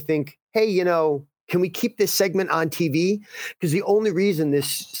because I think, hey, can we keep this segment on TV? Because the only reason this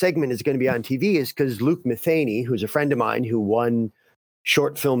segment is going to be on TV is because Luke Matheny, who's a friend of mine who won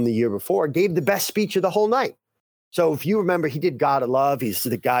short film the year before, gave the best speech of the whole night. So if you remember, he did God of Love. He's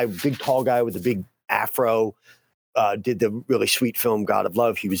the guy, big tall guy with a big afro, did the really sweet film God of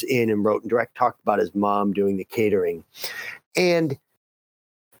Love. He was in and wrote and direct, talked about his mom doing the catering. And,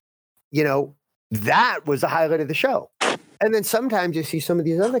 that was the highlight of the show. And then sometimes you see some of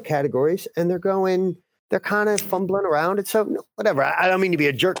these other categories and they're kind of fumbling around. And so, whatever. I don't mean to be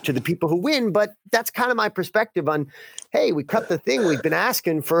a jerk to the people who win, but that's kind of my perspective on, hey, we cut the thing. We've been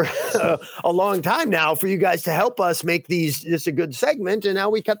asking for a long time now for you guys to help us make this a good segment. And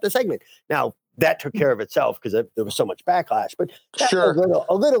now we cut the segment. Now, that took care of itself because there was so much backlash. But that's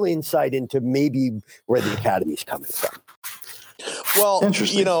a little insight into maybe where the Academy's coming from. Well,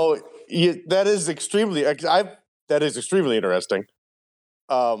 that is extremely interesting.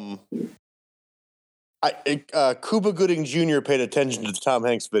 Cuba Gooding Jr. paid attention to the Tom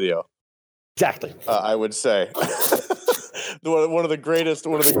Hanks video. Exactly. I would say one of the greatest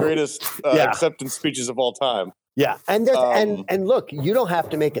acceptance speeches of all time. Yeah, and and look, you don't have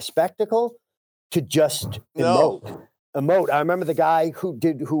to make a spectacle to just emote. I remember the guy who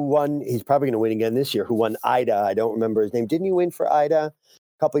won. He's probably going to win again this year. Who won Ida? I don't remember his name. Didn't he win for Ida a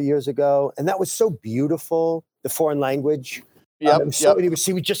couple of years ago? And that was so beautiful. The foreign language. We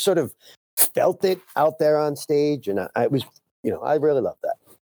just sort of felt it out there on stage, and I really love that.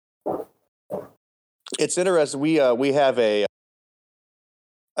 It's interesting. We have I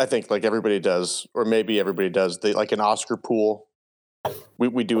think like everybody does, or maybe everybody does, like an Oscar pool.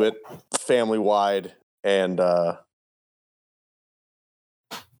 We do it family wide, and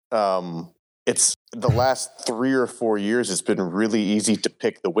it's the last 3 or 4 years. It's been really easy to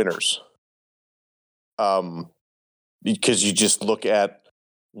pick the winners, because you just look at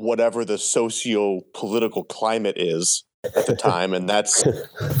whatever the socio-political climate is at the time, and that's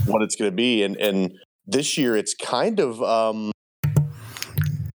what it's going to be. And this year, it's kind of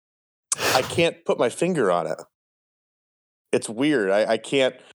I can't put my finger on it. It's weird. I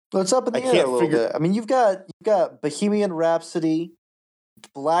can't. Well, it's up in the air a little bit. I mean, you've got Bohemian Rhapsody,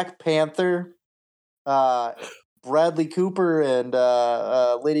 Black Panther, Bradley Cooper, and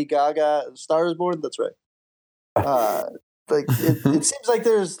Lady Gaga. Star is Born. That's right. It seems like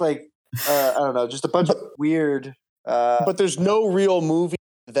there's I don't know, just a bunch of weird. But there's no real movie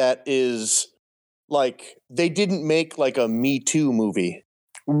that is like, they didn't make like a Me Too movie,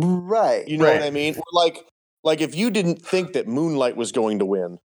 right? You know what I mean? Like if you didn't think that Moonlight was going to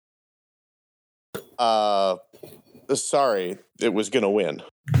win, sorry, it was going to win.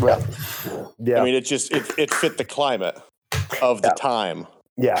 Right. Yeah. I mean, it fit the climate of the time.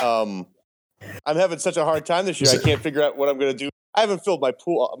 Yeah. I'm having such a hard time this year. I can't figure out what I'm going to do. I haven't filled my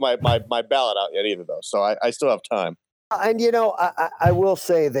pool, my ballot out yet either, though. So I still have time. And I will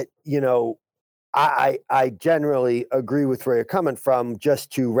say that I generally agree with where you're coming from,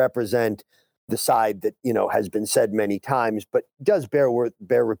 just to represent the side that has been said many times, but does bear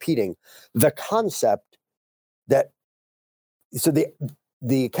repeating. The concept that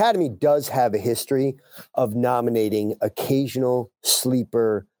the Academy does have a history of nominating occasional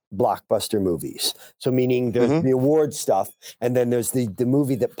sleeper blockbuster movies. So meaning there's the award stuff, and then there's the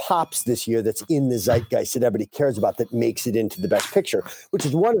movie that pops this year that's in the zeitgeist that everybody cares about, that makes it into the best picture, which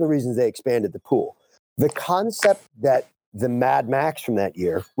is one of the reasons they expanded the pool. The concept that the Mad Max from that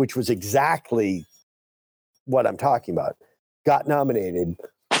year, which was exactly what I'm talking about, got nominated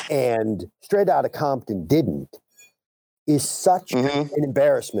and Straight Outta Compton didn't, is such an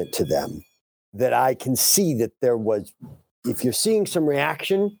embarrassment to them that I can see that there was, if you're seeing some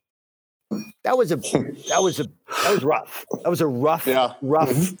reaction, that was rough. That was a rough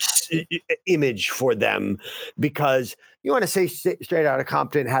image for them, because you want to say Straight Outta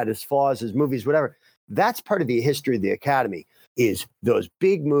Compton had its flaws, his movies, whatever. That's part of the history of the Academy, is those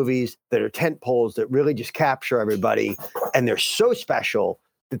big movies that are tent poles that really just capture everybody, and they're so special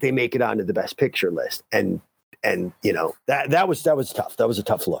that they make it onto the best picture list. And that was tough. That was a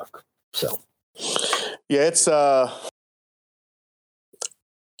tough look. So Yeah, it's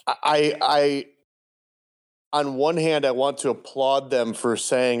I on one hand, I want to applaud them for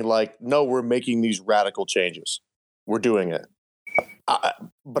saying like, no, we're making these radical changes. We're doing it.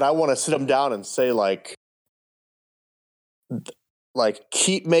 But I want to sit them down and say like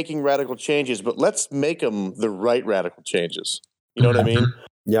keep making radical changes, but let's make them the right radical changes. You know what I mean?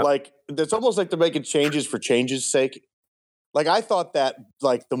 Yeah. Like it's almost like they're making changes for change's sake. Like I thought that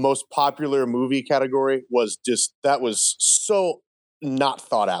like the most popular movie category was that was so not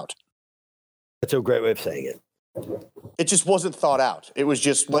thought out. That's a great way of saying it. It just wasn't thought out. It was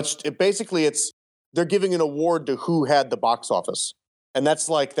just they're giving an award to who had the box office. And that's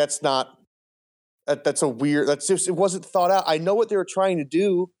a weird, it wasn't thought out. I know what they were trying to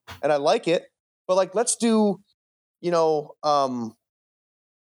do and I like it, but like, let's do, how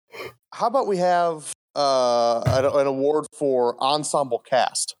about we have an award for ensemble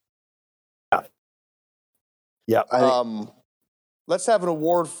cast? Yeah. Let's have an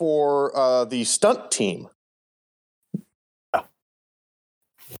award for the stunt team.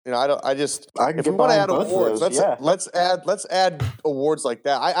 If we want to add awards, let's add awards like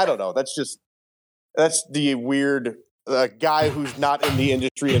that. I don't know. That's the weird guy who's not in the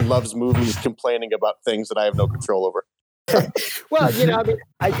industry and loves movies complaining about things that I have no control over. Well, I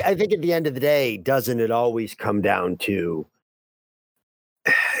think at the end of the day, doesn't it always come down to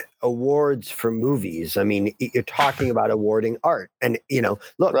awards for movies? I mean, you're talking about awarding art, and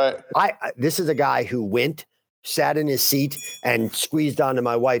look, right. This is a guy who sat in his seat and squeezed onto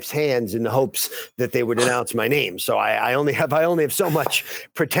my wife's hands in the hopes that they would announce my name. So I only have so much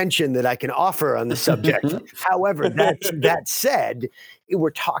pretension that I can offer on the subject. However, that said,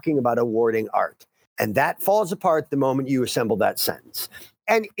 we're talking about awarding art, and that falls apart the moment you assemble that sentence.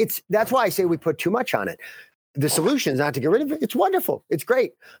 And that's why I say we put too much on it. The solution is not to get rid of it. It's wonderful. It's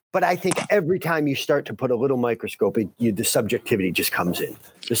great. But I think every time you start to put a little microscope, the subjectivity just comes in.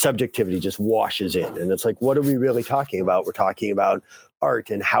 The subjectivity just washes in. And it's like, what are we really talking about? We're talking about art,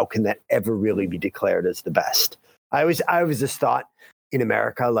 and how can that ever really be declared as the best? I always just thought in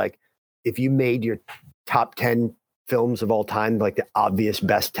America, like if you made your top 10 films of all time, like the obvious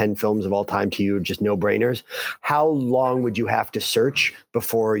best 10 films of all time to you, just no-brainers, how long would you have to search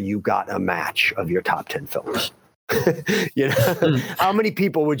before you got a match of your top 10 films? How many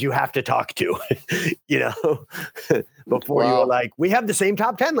people would you have to talk to, before you were like, we have the same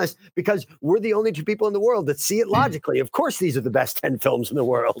top 10 list because we're the only two people in the world that see it logically. Of course, these are the best 10 films in the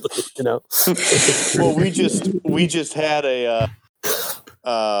world, Well, we just had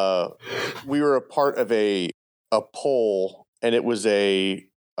we were a part of a poll, and it was a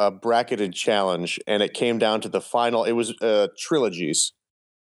bracketed challenge, and it came down to the final. It was trilogies,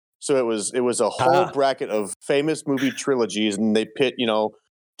 so it was a whole bracket of famous movie trilogies, and they pit and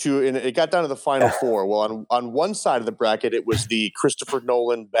it got down to the final four. Well, on one side of the bracket, it was the Christopher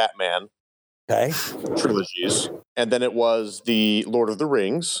Nolan Batman trilogies, and then it was the Lord of the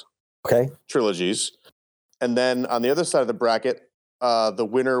Rings trilogies, and then on the other side of the bracket, the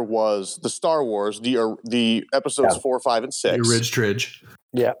winner was the Star Wars, the episodes 4, 5, and 6. The Ridge.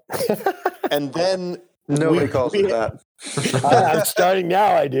 Yeah. And then nobody calls it that. I'm starting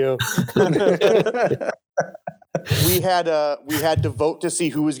now. I do. we had to vote to see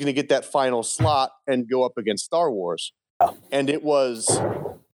who was going to get that final slot and go up against Star Wars, and it was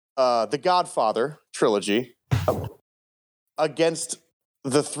the Godfather trilogy against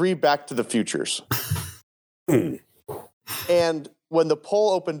the 3 Back to the Futures. And when the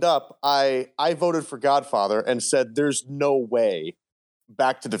poll opened up, I voted for Godfather and said, there's no way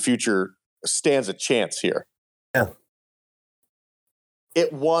Back to the Future stands a chance here. Yeah.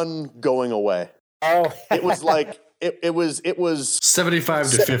 It won going away. Oh. It was like, it was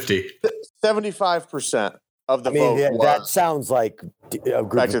 75 to 50. 75% of the vote. That sounds like a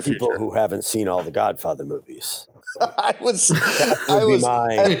group of people who haven't seen all the Godfather movies. I think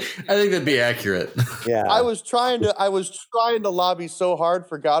that'd be accurate. Yeah. I was trying to lobby so hard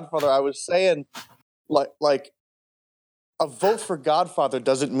for Godfather. I was saying like a vote for Godfather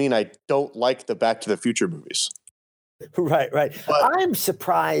doesn't mean I don't like the Back to the Future movies. Right. But I'm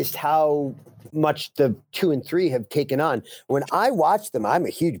surprised how much the 2 and 3 have taken on. When I watched them, I'm a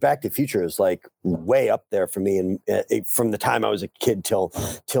huge Back to the Future is like way up there for me, and from the time I was a kid till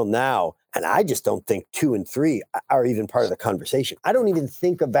now. And I just don't think 2 and 3 are even part of the conversation. I don't even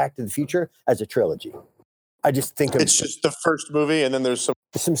think of Back to the Future as a trilogy. I just think it's just the first movie, and then there's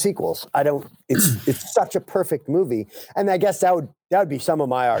some sequels. It's such a perfect movie, and I guess that would be some of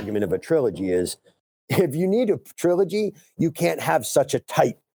my argument of a trilogy is if you need a trilogy, you can't have such a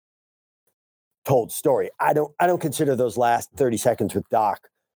tight told story. I don't consider those last 30 seconds with Doc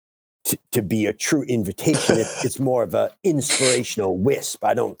to be a true invitation. It's more of a inspirational wisp.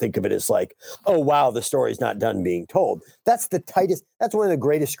 I don't think of it as like, oh wow, the story's not done being told. That's that's one of the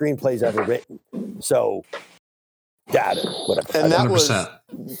greatest screenplays ever written. So whatever. And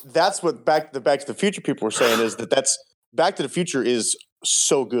that's what Back to the Future people were saying, is that's Back to the Future is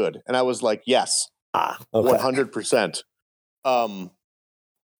so good. And I was like, yes, 100%.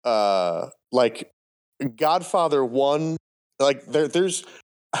 Like Godfather 1, like there's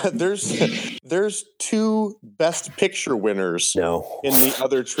two Best Picture winners in the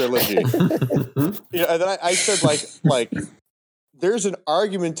other trilogy. And then I said like there's an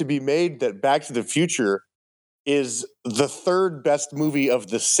argument to be made that Back to the Future is the third best movie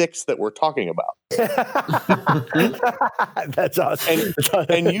of the 6 that we're talking about. That's awesome.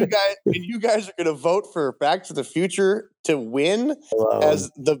 And you guys are going to vote for Back to the Future to win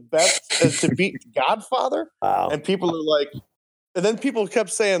as the best, to beat Godfather. Wow. And people are like, and then people kept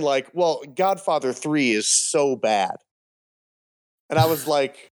saying like, well, Godfather 3 is so bad. And I was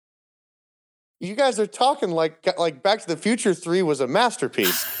like, you guys are talking like Back to the Future 3 was a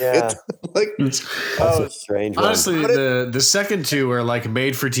masterpiece. Yeah. That's a strange one. Honestly, the second two are like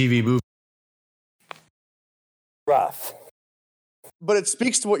made for TV movies. Rough. But it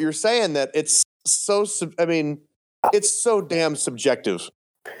speaks to what you're saying, that it's so, it's so damn subjective.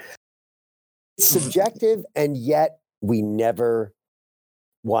 It's subjective, and yet we never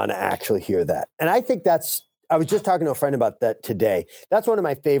want to actually hear that. And I think I was just talking to a friend about that today. That's one of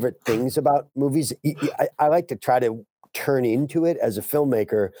my favorite things about movies. I like to try to turn into it as a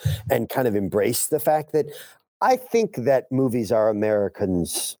filmmaker and kind of embrace the fact that I think that movies are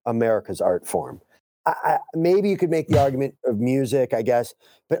America's art form. Maybe you could make the argument of music, I guess,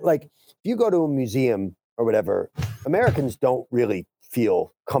 but like if you go to a museum or whatever, Americans don't really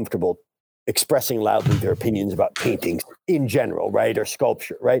feel comfortable expressing loudly their opinions about paintings in general, right? Or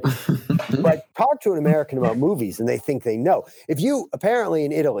sculpture, right? But talk to an American about movies and they think they know. If you, apparently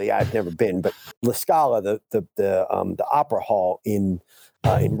in Italy, I've never been, but La Scala, the opera hall in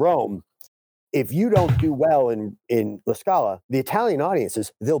Rome, if you don't do well in La Scala, the Italian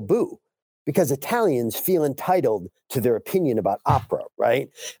audiences, they'll boo. Because Italians feel entitled to their opinion about opera, right?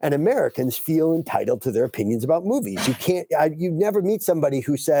 And Americans feel entitled to their opinions about movies. You never meet somebody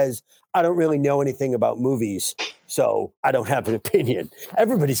who says, I don't really know anything about movies, so I don't have an opinion.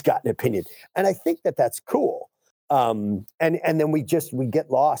 Everybody's got an opinion. And I think that that's cool. And then we get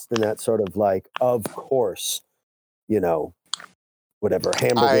lost in that sort of like, of course, whatever,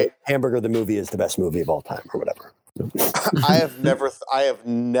 Hamburger the movie is the best movie of all time or whatever. I have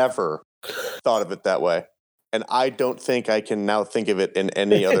never thought of it that way, and I don't think I can now think of it in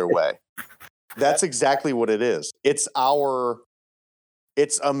any other way. That's exactly what it is. It's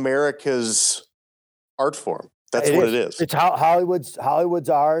America's art form. That's what it is. It's Hollywood's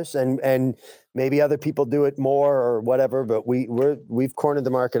ours, and maybe other people do it more or whatever, but we've cornered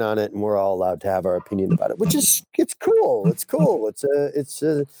the market on it, and we're all allowed to have our opinion about it, which is it's cool. It's cool.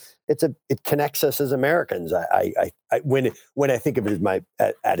 It connects us as Americans. When I think of it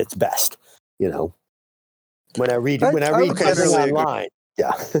as at its best, when I read something online.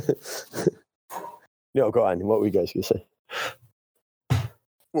 Yeah. No, go on. What were you guys going to say?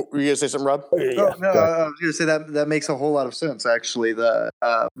 Were you going to say something, Rob? No, I was going to say that makes a whole lot of sense, actually, the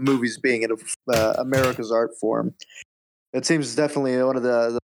movies being America's art form. It seems definitely one of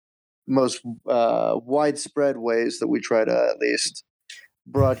the most widespread ways that we try to at least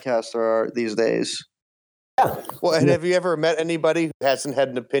broadcast our art these days. Yeah. Well, and have you ever met anybody who hasn't had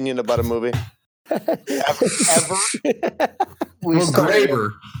an opinion about a movie? Ever? Well, Graber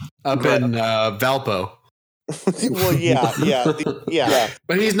up in Valpo. Well, yeah.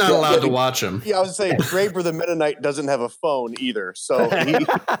 But he's not allowed to watch them. Yeah, I was saying Graber the Mennonite doesn't have a phone either, so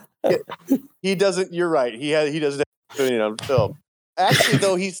he doesn't. You're right. He doesn't have an opinion on film. Actually,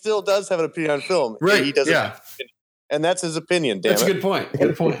 though, he still does have an opinion on film. Right? He doesn't. Yeah. And that's his opinion. That's a good point.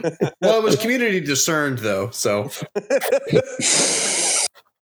 Good point. Well, it was community discerned, though. So,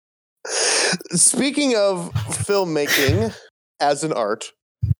 speaking of filmmaking as an art,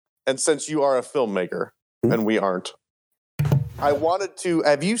 and since you are a filmmaker and we aren't, I wanted to.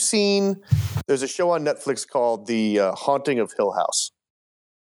 Have you seen? There's a show on Netflix called The Haunting of Hill House.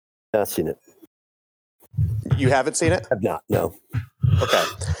 I've seen it. You haven't seen it? I've not. No. Okay.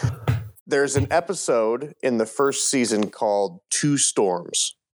 There's an episode in the first season called Two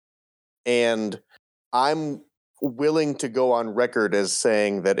Storms. And I'm willing to go on record as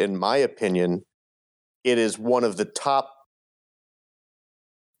saying that, in my opinion, it is one of the top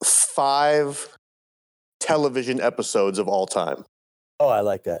 5 television episodes of all time. Oh, I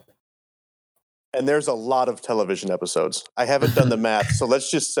like that. And there's a lot of television episodes. I haven't done the math, so let's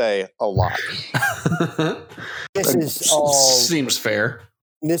just say a lot. This is all seems fair.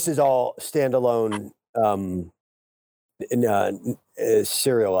 This is all standalone,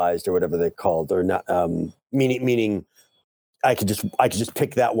 serialized or whatever they're called, or not. Meaning, I could just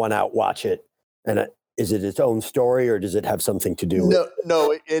pick that one out, watch it, and is it its own story, or does it have something to do with?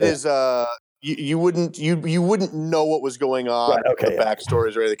 No, it is. You wouldn't know what was going on, right, okay, the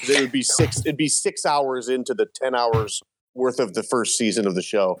backstories or anything, because it'd be 6 hours into the 10 hours worth of the first season of the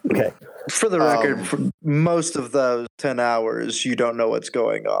show. Okay. For the record, for most of those 10 hours, you don't know what's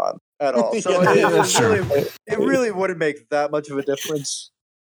going on at all. So it really wouldn't make that much of a difference.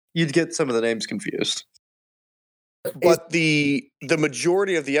 You'd get some of the names confused. But the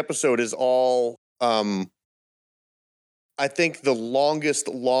majority of the episode is all. I think the longest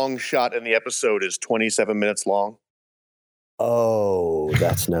long shot in the episode is 27 minutes long. Oh,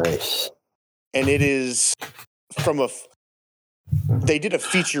 that's nice. And it is they did a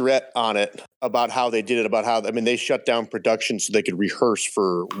featurette on it about how they did it, they shut down production so they could rehearse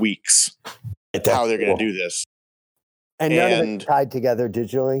for weeks how they're going to do this. And none of it tied together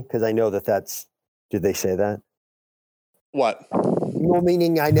digitally? Because I know did they say that? What? Well,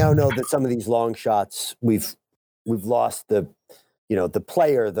 meaning I now know that some of these long shots we've lost the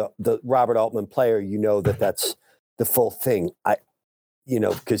player, the Robert Altman player. That's the full thing.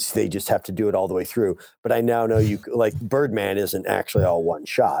 Because they just have to do it all the way through. But I now know Birdman isn't actually all one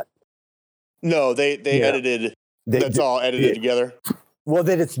shot. No, they edited. That's all edited together. Well,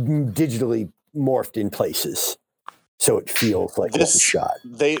 then it's digitally morphed in places, so it feels like one shot.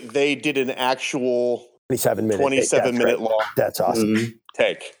 They did an actual 27 minute long. That's awesome.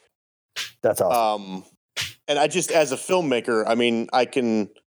 Take. That's awesome. And I just, as a filmmaker,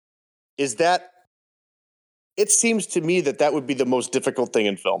 it seems to me that would be the most difficult thing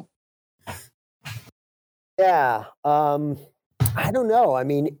in film. Yeah. I don't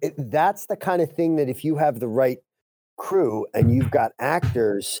know. That's the kind of thing that if you have the right crew and you've got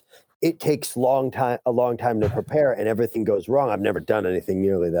actors, it takes a long time to prepare and everything goes wrong. I've never done anything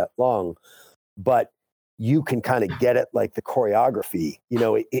nearly that long, but you can kind of get it like the choreography,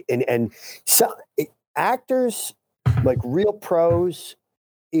 and some actors, like real pros,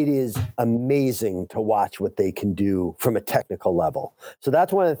 it is amazing to watch what they can do from a technical level. So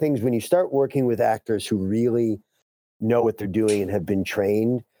that's one of the things when you start working with actors who really know what they're doing and have been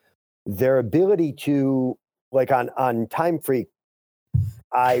trained, their ability to, like on Time Freak,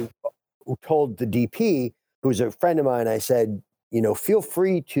 I told the DP, who's a friend of mine, I said, feel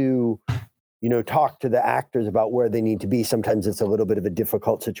free to, talk to the actors about where they need to be. Sometimes it's a little bit of a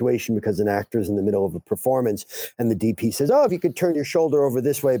difficult situation because an actor's in the middle of a performance and the DP says, oh, if you could turn your shoulder over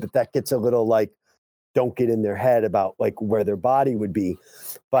this way, but that gets a little don't get in their head about where their body would be.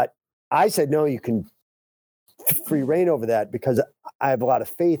 But I said, no, you can free reign over that because I have a lot of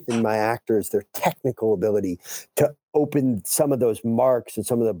faith in my actors, their technical ability to open some of those marks and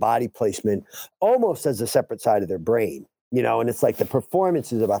some of the body placement almost as a separate side of their brain. And it's like the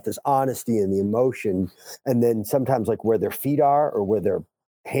performance is about this honesty and the emotion. And then sometimes where their feet are or where their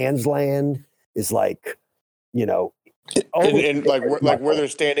hands land is and where they're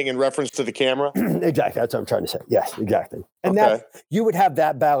standing in reference to the camera. Exactly. That's what I'm trying to say. Yes, exactly. And you would have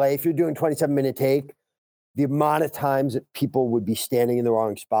that ballet. If you're doing 27-minute take, the amount of times that people would be standing in the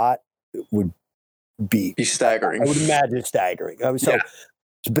wrong spot would be staggering. I would imagine staggering.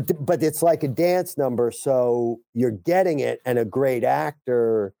 But it's like a dance number, so you're getting it, and a great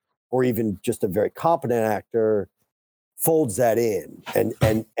actor, or even just a very competent actor, folds that in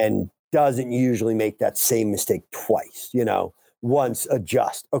and doesn't usually make that same mistake twice. Once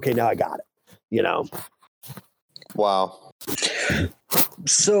adjust. Okay, now I got it. Wow.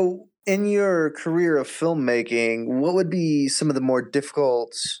 So, in your career of filmmaking, what would be some of the more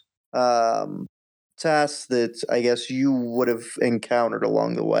difficult tasks that I guess you would have encountered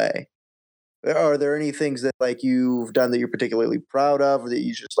along the way? Are there any things that you've done that you're particularly proud of, or that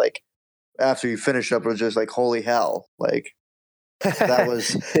you just after you finish up was just holy hell, that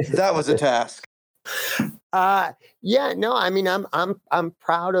was a task? Yeah, no, I'm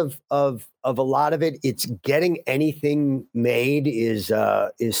proud of a lot of it. It's getting anything made is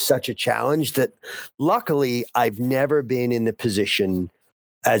such a challenge that luckily I've never been in the position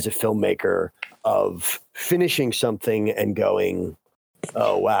as a filmmaker of finishing something and going,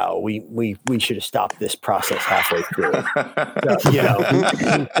 oh wow, we should have stopped this process halfway through.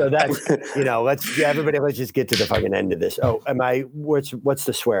 So that's let's just get to the fucking end of this. Oh, what's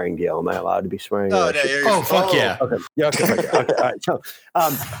the swearing deal? Am I allowed to be swearing? Oh, no, fuck yeah. Okay. Yeah, okay. All right.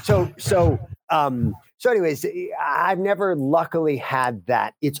 So anyways, I've never luckily had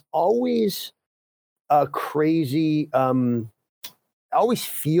that. It's always a crazy, always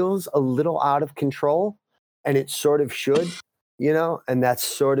feels a little out of control, and it sort of should, and that's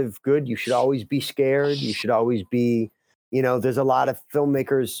sort of good. You should always be scared. You should always be, there's a lot of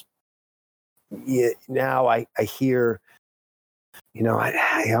filmmakers now I hear,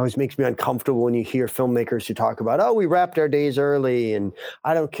 it always makes me uncomfortable when you hear filmmakers who talk about, oh, we wrapped our days early and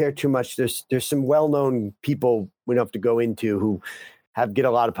I don't care too much. There's some well-known people we don't have to go into who get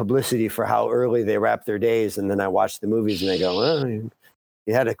a lot of publicity for how early they wrap their days. And then I watch the movies and I go, well,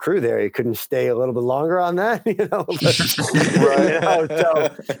 you had a crew there. You couldn't stay a little bit longer on that, Right.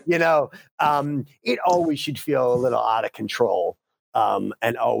 It always should feel a little out of control,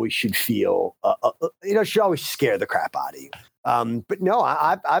 and always should feel, should always scare the crap out of you. But no,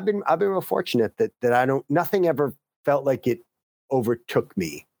 I've been real fortunate that nothing ever felt like it overtook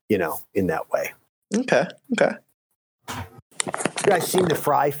me, in that way. Okay. You guys seen the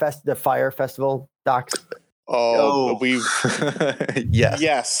Fire Festival docs? Oh, we've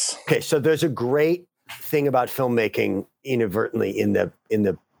yes. Okay, so there's a great thing about filmmaking inadvertently in the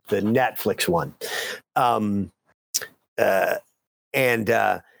Netflix one, and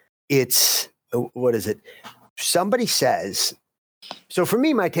it's what is it? Somebody says. So for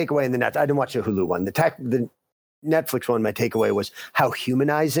me, my takeaway in I didn't watch the Hulu one. The Netflix one, my takeaway was how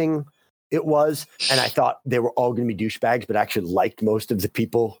humanizing it was. And I thought they were all going to be douchebags, but actually liked most of the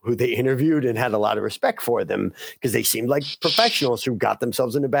people who they interviewed and had a lot of respect for them because they seemed like professionals who got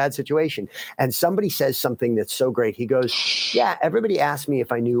themselves in a bad situation. And somebody says something that's so great. He goes, yeah, everybody asked me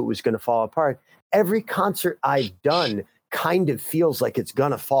if I knew it was going to fall apart. Every concert I've done kind of feels like it's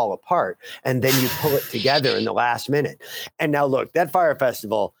going to fall apart. And then you pull it together in the last minute. And now look, that Fire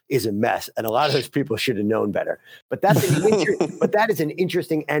Festival is a mess. And a lot of those people should have known better. But that is an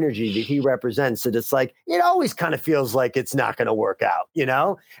interesting energy that he represents. That it's like, it always kind of feels like it's not going to work out,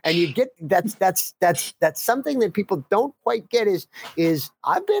 And you get, that's something that people don't quite get is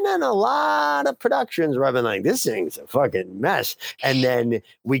I've been in a lot of productions where I've been like, this thing's a fucking mess. And then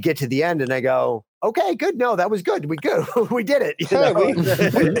we get to the end and I go, okay, good. No, that was good. We did it. We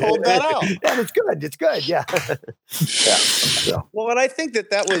pulled that out. And it's good. It's good. Yeah. Yeah. So. Well, and I think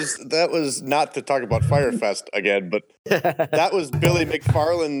that was not to talk about Firefest again, but that was Billy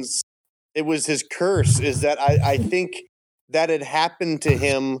McFarland's. It was his curse. Is that I think that had happened to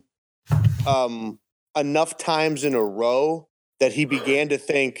him enough times in a row that he began to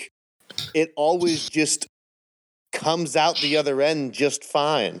think it always just comes out the other end just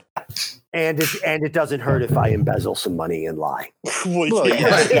fine. And it doesn't hurt if I embezzle some money and lie. Well,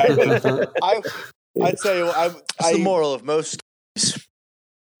 yeah, exactly. I'd say that's the moral of most.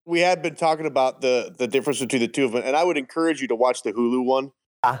 We had been talking about the difference between the two of them, and I would encourage you to watch the Hulu one.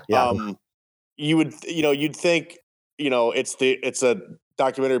 Yeah. You'd think, it's a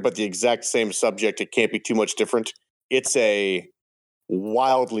documentary, but the exact same subject. It can't be too much different. It's a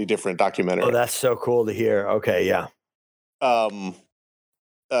wildly different documentary. Oh, that's so cool to hear. Okay, yeah. The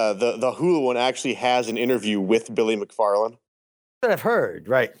Hulu one actually has an interview with Billy McFarland. That I've heard,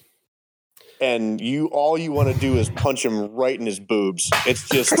 right? And all you want to do is punch him right in his boobs. It's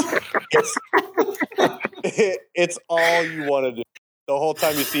just, it's all you want to do. The whole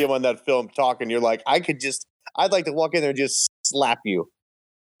time you see him on that film talking, you're like, I'd like to walk in there and just slap you.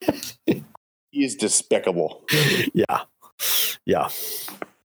 He's despicable. Yeah. Yeah.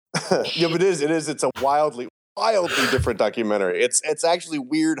 Yeah, but it is. It's a wildly different documentary. It's actually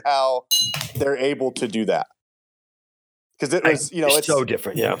weird how they're able to do that. Because it was, it's so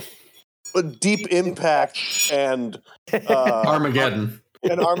different. Yeah. A Deep Impact and Armageddon.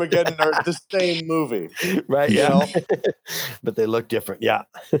 And Armageddon are the same movie. Right. Yeah. But they look different. Yeah.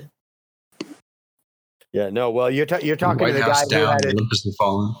 Yeah. No. Well, you're talking White to the House guy who down, had it. Olympus has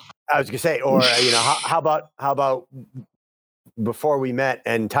fallen. I was gonna say, or how about Before We Met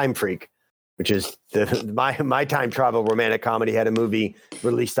and Time Freak, which is my time travel romantic comedy, had a movie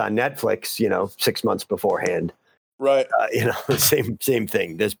released on Netflix, 6 months beforehand. Right. Same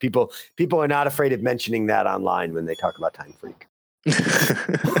thing. There's people are not afraid of mentioning that online when they talk about Time Freak.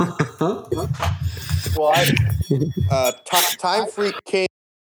 Well, Time Freak came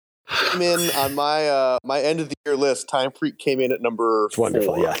in on my end of the year list. Time Freak came in at number 4. It's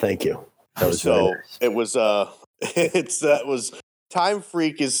wonderful. Yeah, thank you. That was so nice. It was Time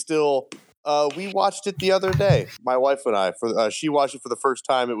Freak is still. We watched it the other day, my wife and I. She watched it for the first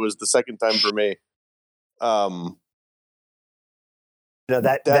time. It was the second time for me.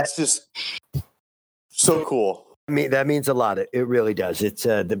 That's just so cool. I mean, that means a lot. It really does. It's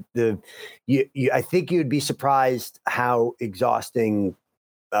I think you'd be surprised how exhausting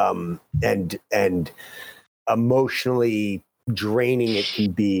and emotionally draining it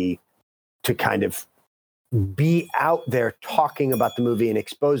can be to kind of be out there talking about the movie and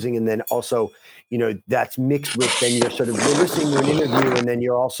exposing, and then also, that's mixed with then you're listening to an interview and then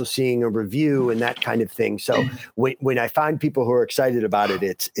you're also seeing a review and that kind of thing. So when I find people who are excited about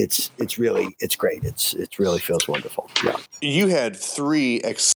it, it's great. It really feels wonderful. Yeah. You had 3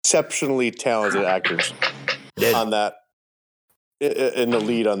 exceptionally talented actors on that, in the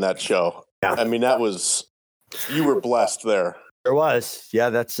lead on that show. Yeah. I mean, you were blessed there. There was, yeah.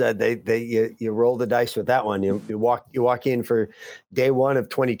 That's you roll the dice with that one. You walk in for day 1 of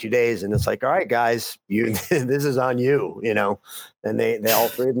 22 days, and it's like, all right, guys, this is on you, And they all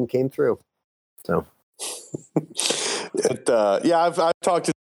 3 of them came through. So, I've talked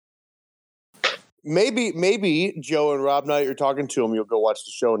to maybe Joe and Rob. Now that you're talking to them, you'll go watch the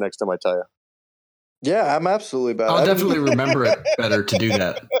show next time I tell you. Yeah, I'm absolutely about it. I'll definitely remember it better to do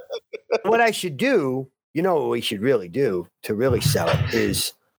that. What I should do. What we should really do to really sell it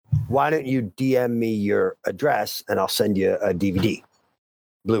is, why don't you DM me your address and I'll send you a DVD,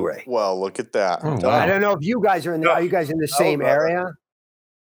 Blu-ray. Well, look at that. Oh, wow. I don't know if you guys are are you guys in the same area?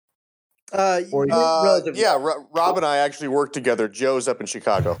 Rob and I actually work together. Joe's up in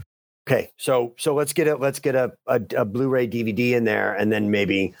Chicago. Okay, so let's get a Blu-ray DVD in there, and then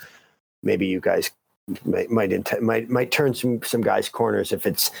maybe you guys might turn some guys' corners if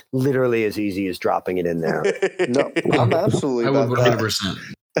it's literally as easy as dropping it in there. No, I'm absolutely. I would 100%.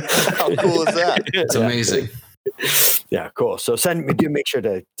 How cool is that? It's amazing. Yeah, cool. So make sure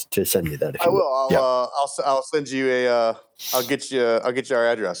to send me that. If I you will. I'll send you I'll get you our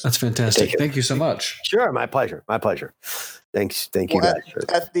address. That's fantastic. Thank you so much. Sure, my pleasure. Thanks. Thank you guys.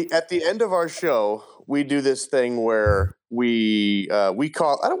 At the end of our show, we do this thing where we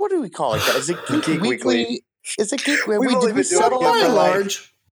call. I don't. What do we call it? Is it Geek Weekly? Is it Geek Weekly? We settle by on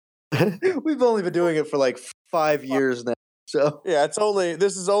large. We've only been doing it for like 5 years now. So yeah,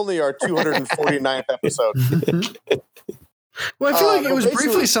 this is only our 249th episode. Well, I feel like it was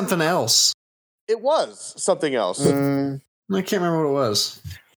briefly something else. It was something else. I can't remember what it was.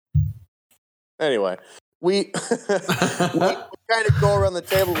 Anyway, we kind of go around the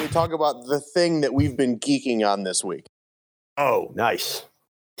table and we talk about the thing that we've been geeking on this week. Oh, nice.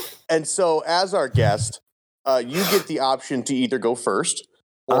 And so, as our guest, you get the option to either go first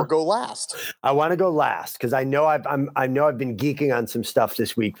or go last. I want to go last because I know I've been geeking on some stuff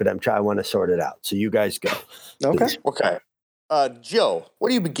this week, but I want to sort it out. So you guys go. Okay. Joe,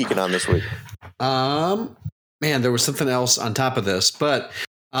 what have you been geeking on this week? Man, there was something else on top of this, but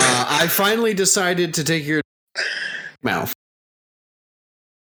I finally decided to take your mouth.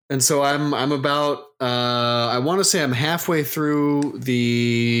 And so I'm about I want to say I'm halfway through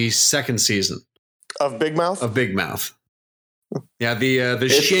the 2nd season of Big Mouth. Yeah, the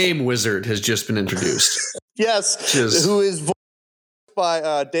Shame Wizard has just been introduced. Yes, who is voiced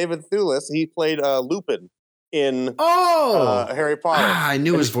by David Thewlis. He played Lupin in Harry Potter. I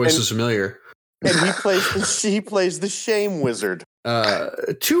knew his voice was familiar. And he plays the Shame Wizard.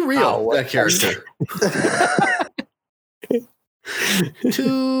 Too real, that character.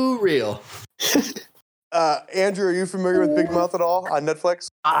 Too real. Andrew, are you familiar with Big Mouth at all on Netflix?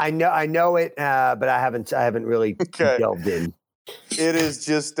 I know it, but I haven't really delved in. It is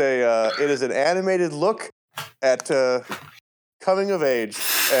just it is an animated look at coming of age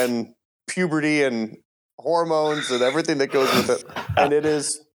and puberty and hormones and everything that goes with it. And it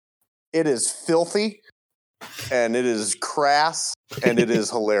is filthy and it is crass and it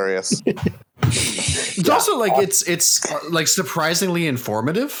is hilarious. It's also like it's like surprisingly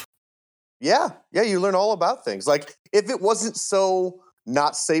informative. Yeah, you learn all about things. Like if it wasn't so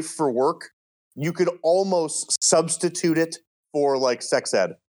not safe for work, you could almost substitute it for like sex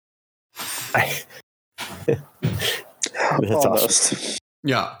ed. That's almost. Awesome.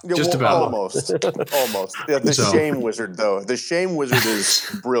 Yeah, just about. Almost. Yeah, the Shame Wizard, though. The Shame Wizard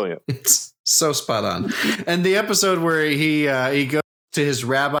is brilliant. It's so spot on. And the episode where he goes to his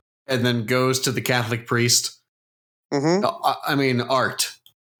rabbi and then goes to the Catholic priest. Mm-hmm. I mean, art.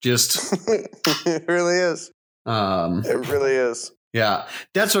 Just it really is. It really is. Yeah,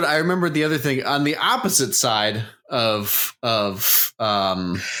 that's what I remember. The other thing on the opposite side of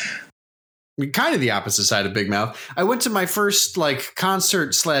kind of the opposite side of Big Mouth, I went to my first like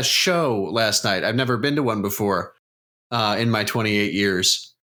concert / show last night. I've never been to one before in my 28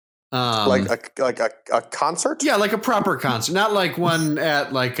 years. Like a concert? Yeah, like a proper concert, not like one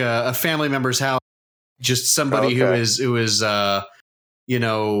at like a family member's house. Just somebody who is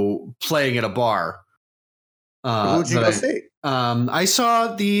playing at a bar. Who'd you go see? I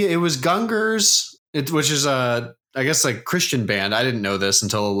saw it was Gungers, which is I guess like Christian band. I didn't know this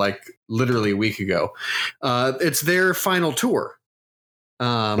until like literally a week ago. It's their final tour.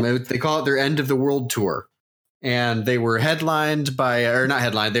 They call it their end of the world tour. and they were headlined by, or not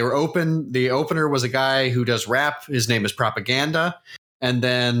headlined, they were open. The opener was a guy who does rap. His name is Propaganda. And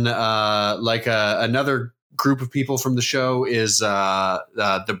then another group of people from the show is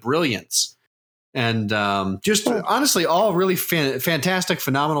the Brilliance. And just honestly, all really fantastic,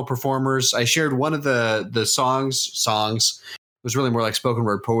 phenomenal performers. I shared one of the songs. It was really more like spoken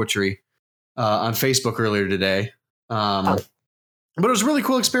word poetry on Facebook earlier today. But it was a really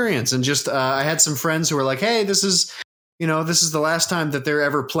cool experience. And just I had some friends who were like, hey, this is the last time that they're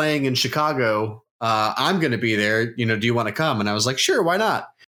ever playing in Chicago. I'm going to be there. Do you want to come? And I was like, sure, why not?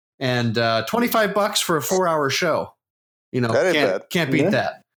 And $25 for a 4-hour show. Can't beat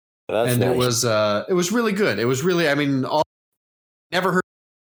that. That's and nice. It was really good. It was really, never heard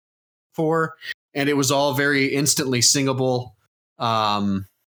before, and it was all very instantly singable.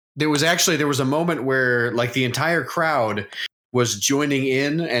 There was a moment where like the entire crowd was joining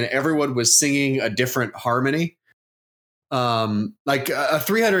in and everyone was singing a different harmony. Like a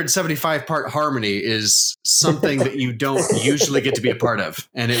 375 part harmony is something that you don't usually get to be a part of.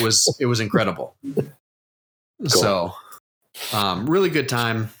 And it was incredible. Cool. So, really good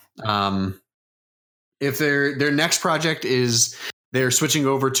time. If their next project is they're switching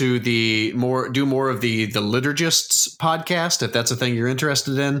over to do more of the Liturgists podcast. If that's a thing you're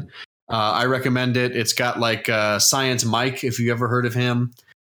interested in, I recommend it. It's got like Science Mike, if you ever heard of him.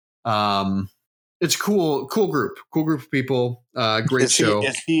 It's cool group of people. Great show.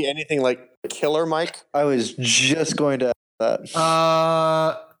 Is he anything like Killer Mike? I was just going to ask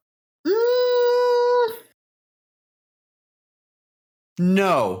that.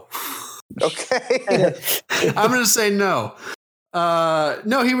 No. Okay. I'm going to say no.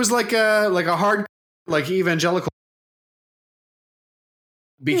 No, he was like a hard, like evangelical,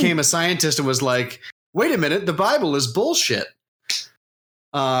 became a scientist and was like, wait a minute, the Bible is bullshit.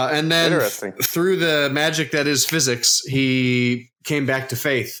 And then through the magic that is physics, he came back to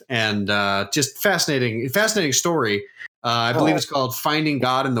faith, and just fascinating story. I believe it's called Finding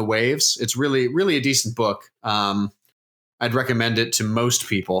God in the Waves. It's really, really a decent book. I'd recommend it to most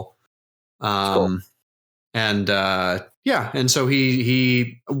people. Cool. And and so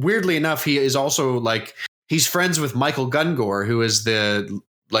he weirdly enough, he is also like, he's friends with Michael Gungor, who is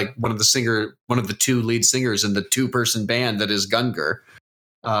one of the two lead singers in the 2-person band that is Gungor.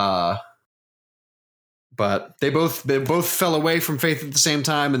 But they both fell away from faith at the same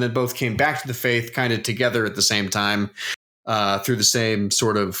time, and then both came back to the faith kind of together at the same time, through the same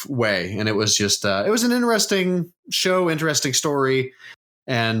sort of way. And it was just it was an interesting show, interesting story,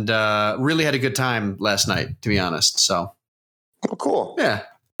 and really had a good time last night, to be honest. So cool. Yeah.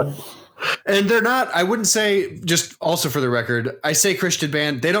 And they're not, I wouldn't say, just also for the record, I say Christian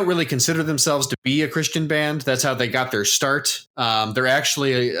band. They don't really consider themselves to be a Christian band. That's how they got their start. They're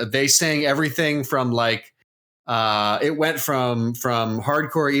actually, they sang everything from like, it went from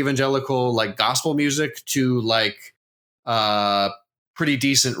hardcore evangelical, like gospel music to like pretty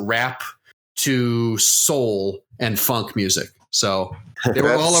decent rap to soul and funk music. So they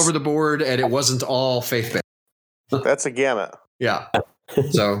were all over the board, and it wasn't all faith-based. That's a gamut. Yeah.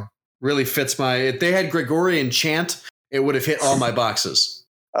 So really fits if they had Gregorian chant, it would have hit all my boxes.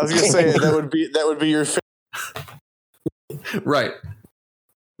 I was going to say that would be your right.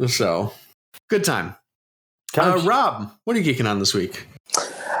 So good time. Rob, what are you geeking on this week?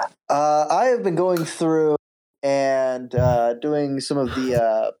 I have been going through and doing some of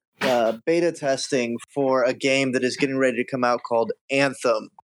the beta testing for a game that is getting ready to come out called Anthem.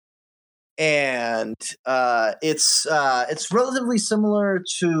 And it's relatively similar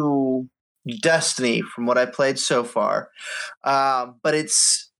to Destiny from what I played so far, but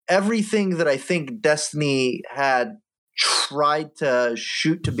it's everything that I think Destiny had tried to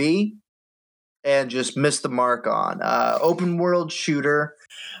shoot to be and just missed the mark on. Open world shooter.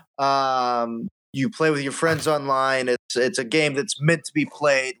 You play with your friends online. It's a game that's meant to be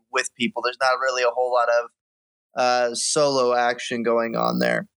played with people. There's not really a whole lot of solo action going on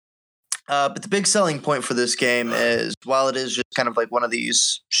there. But the big selling point for this game is, while it is just kind of like one of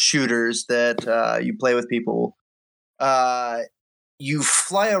these shooters that you play with people, you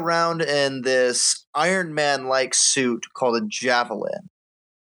fly around in this Iron Man-like suit called a Javelin.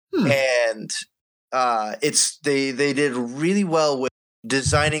 And they did really well with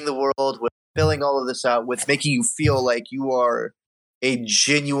designing the world, with filling all of this out, with making you feel like you are a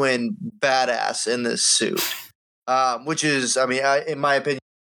genuine badass in this suit. Which is, in my opinion,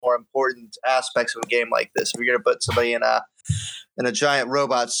 more important aspects of a game like this. If you're going to put somebody in a giant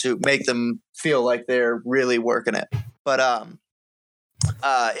robot suit, make them feel like they're really working it. But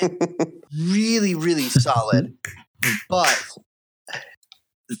really, really solid. But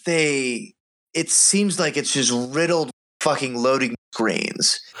they it seems like it's just riddled with fucking loading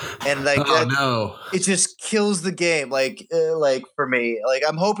screens, and like no, it just kills the game. Like for me, like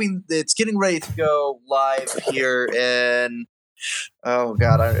I'm hoping that it's getting ready to go live here in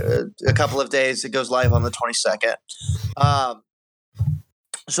a couple of days. It goes live on the 22nd.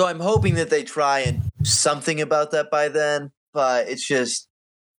 So I'm hoping that they try and do something about that by then. But it's just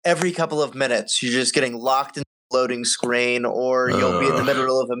every couple of minutes you're just getting locked in the loading screen, or you'll be in the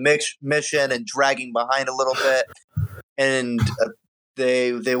middle of a mission and dragging behind a little bit, and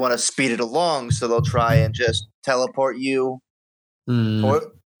they want to speed it along, so they'll try and just teleport you to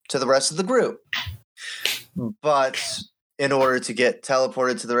the rest of the group. But in order to get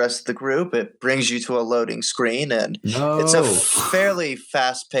teleported to the rest of the group, it brings you to a loading screen, and it's a fairly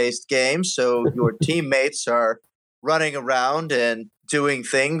fast-paced game, so your teammates are running around and doing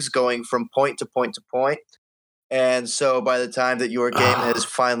things, going from point to point to point. And so by the time that your game has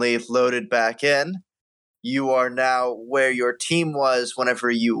finally loaded back in, you are now where your team was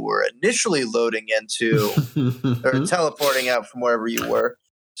whenever you were initially loading into or teleporting out from wherever you were.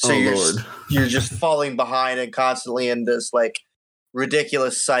 So you're just falling behind and constantly in this like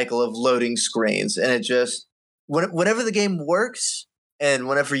ridiculous cycle of loading screens. And it just whenever the game works and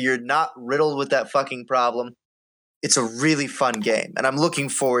whenever you're not riddled with that fucking problem, it's a really fun game, and I'm looking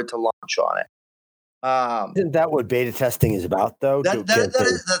forward to launch on it. Isn't that what beta testing is about, though?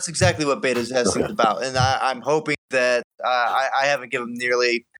 That's exactly what beta testing is about, and I'm hoping that I haven't given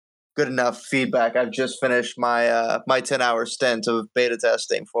nearly good enough feedback. I've just finished my my 10-hour stint of beta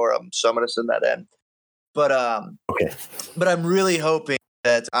testing for them, so I'm going to send that in. But but I'm really hoping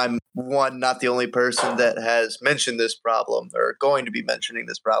that I'm not the only person that has mentioned this problem or going to be mentioning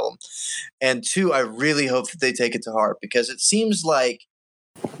this problem. And two, I really hope that they take it to heart, because it seems like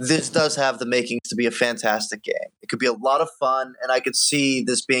this does have the makings to be a fantastic game. It could be a lot of fun, and I could see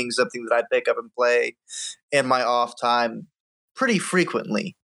this being something that I pick up and play in my off time pretty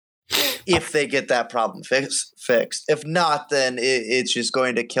frequently if they get that problem fixed. If not, then it's just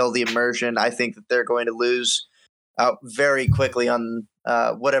going to kill the immersion. I think that they're going to lose out very quickly on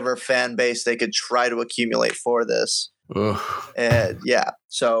whatever fan base they could try to accumulate for this. And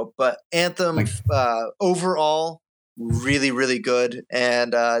but Anthem overall really, really good,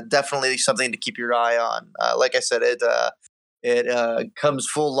 and definitely something to keep your eye on. Like I said, it comes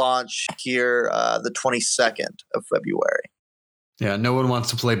full launch here the 22nd of February. Yeah, no one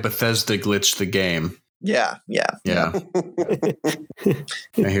wants to play Bethesda Glitch the game. Yeah. I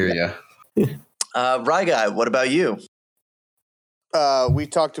hear you. Rye Guy, what about you? We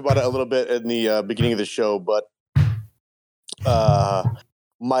talked about it a little bit in the beginning of the show, but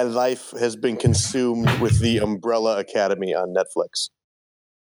my life has been consumed with the Umbrella Academy on Netflix.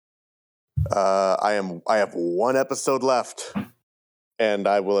 I have one episode left, and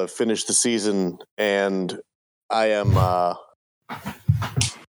I will have finished the season, and I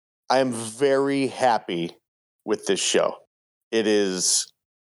am very happy with this show. It is,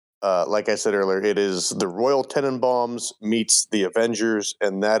 like I said earlier, it is the Royal Tenenbaums meets the Avengers,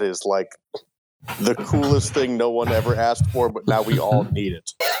 and that is like the coolest thing no one ever asked for, but now we all need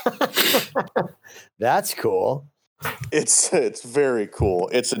it. That's cool. It's very cool.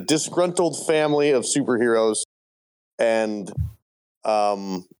 It's a disgruntled family of superheroes, and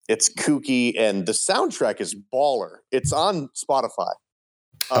it's kooky, and the soundtrack is baller. It's on Spotify.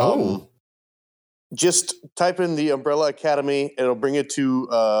 Just type in the Umbrella Academy. It'll bring it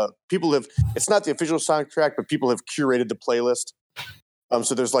to people have. It's not the official soundtrack, but people have curated the playlist.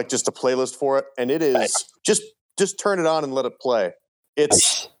 So there's like just a playlist for it, and it is just turn it on and let it play.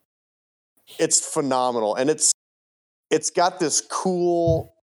 It's phenomenal, and it's got this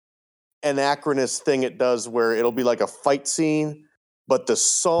cool anachronous thing it does where it'll be like a fight scene, but the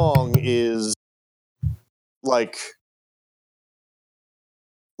song is like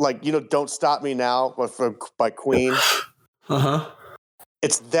 "Don't Stop Me Now" by Queen.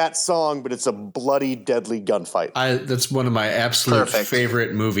 It's that song, but it's a bloody, deadly gunfight. That's one of my absolute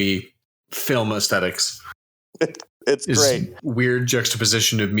favorite movie film aesthetics. It's great. Weird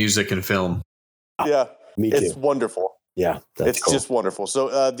juxtaposition of music and film. Yeah, me too. It's wonderful. Yeah, it's cool. Just wonderful.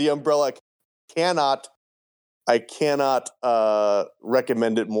 So the Umbrella, I cannot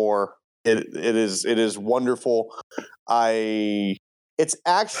recommend it more. It is wonderful. It's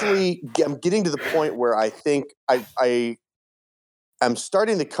actually, I'm getting to the point where I think I'm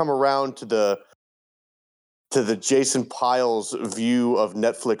starting to come around to the Jason Piles view of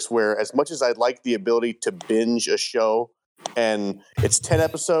Netflix, where as much as I'd like the ability to binge a show, and it's 10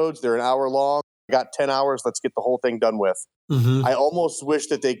 episodes, they're an hour long, I got 10 hours, let's get the whole thing done with. I almost wish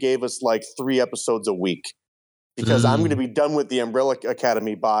that they gave us like 3 episodes a week, because I'm going to be done with the Umbrella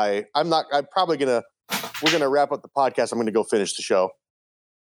Academy we're going to wrap up the podcast. I'm going to go finish the show.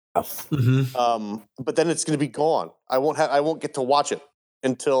 But then it's going to be gone. I won't get to watch it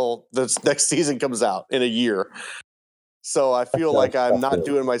until the next season comes out in a year. So I feel like I'm not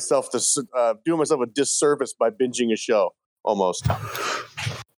doing myself a disservice by binging a show almost.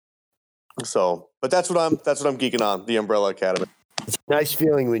 So, but that's what I'm geeking on, the Umbrella Academy. It's a nice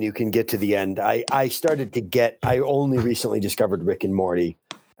feeling when you can get to the end. I only recently discovered Rick and Morty,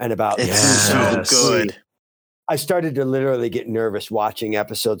 and about it's so good. I started to literally get nervous watching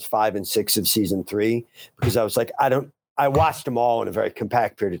episodes 5 and 6 of season 3 because I was like, I watched them all in a very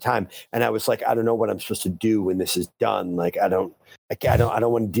compact period of time, and I was like, I don't know what I'm supposed to do when this is done. Like, I don't want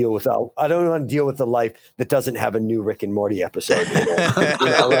to deal with the life that doesn't have a new Rick and Morty episode.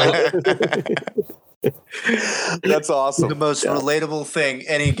 That's awesome. The most relatable thing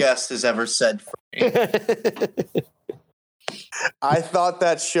any guest has ever said for me. I thought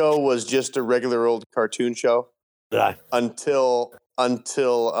that show was just a regular old cartoon show until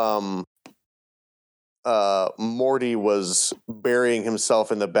Morty was burying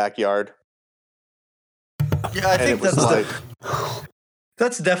himself in the backyard. Yeah, I think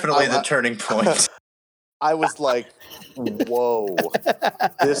that's definitely the turning point. I was like, whoa,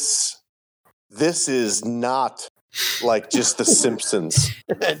 this is not like just The Simpsons.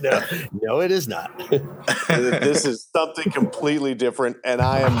 No, it is not. This is something completely different, and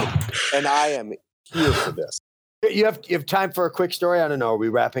I am here for this. You have time for a quick story? I don't know. Are we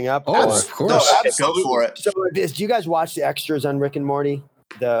wrapping up? Oh, of course. No, absolutely. Go for it. So, do you guys watch the extras on Rick and Morty?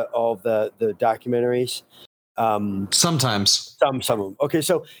 All the documentaries? Sometimes. Some of them. Okay,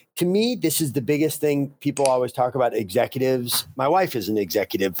 so to me, this is the biggest thing. People always talk about executives. My wife is an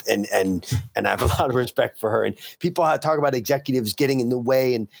executive, and I have a lot of respect for her. And people talk about executives getting in the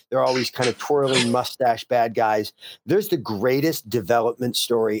way, and they're always kind of twirling mustache bad guys. There's the greatest development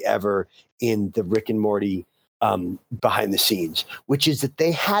story ever in the Rick and Morty behind the scenes, which is that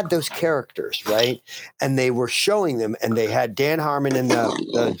they had those characters, right? And they were showing them, and they had Dan Harmon and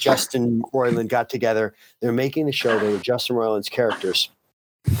the Justin Roiland got together. They were making the show. They were Justin Roiland's characters.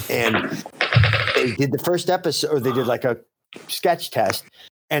 And they did the first episode, or they did like a sketch test.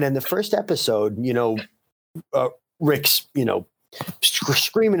 And in the first episode, Rick's,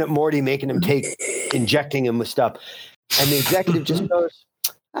 screaming at Morty, making him injecting him with stuff. And the executive just goes,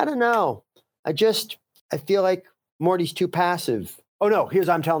 I don't know. I feel like Morty's too passive. Oh, no,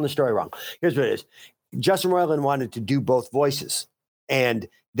 I'm telling the story wrong. Here's what it is. Justin Roiland wanted to do both voices. And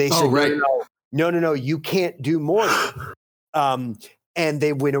they said, no, you can't do Morty. And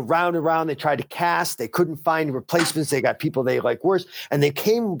they went around and around. They tried to cast. They couldn't find replacements. They got people they like worse. And they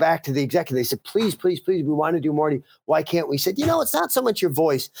came back to the executive. They said, please, we want to do Morty. Why can't we? He said, it's not so much your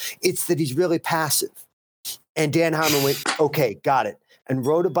voice. It's that he's really passive. And Dan Harmon went, okay, got it. And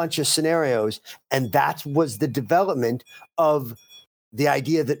wrote a bunch of scenarios. And that was the development of the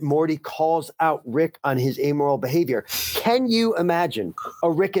idea that Morty calls out Rick on his amoral behavior. Can you imagine a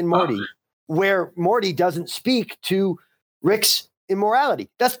Rick and Morty where Morty doesn't speak to Rick's immorality?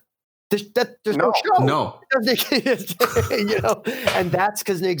 There's no show. No. And that's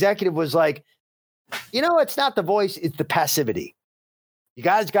because the executive was like, it's not the voice, it's the passivity. You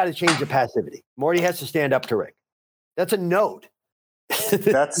guys got to change the passivity. Morty has to stand up to Rick. That's a note.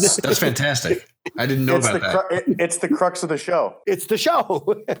 That's fantastic. I didn't know about that. It's the crux of the show. It's the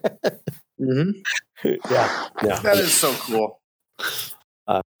show. Mm-hmm. Yeah. That is so cool.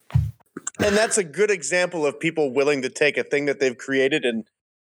 And that's a good example of people willing to take a thing that they've created and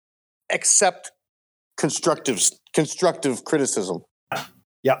accept constructive criticism.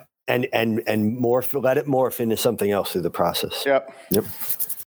 Yep. And let it morph into something else through the process. Yep.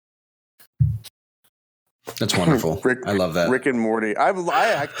 That's wonderful. I love that. Rick and Morty. I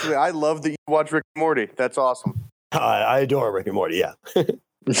love that you watch Rick and Morty. That's awesome. I adore Rick and Morty. Yeah. You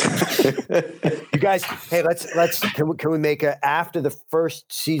guys, hey, can we make after the first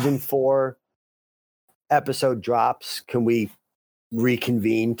season 4 episode drops? Can we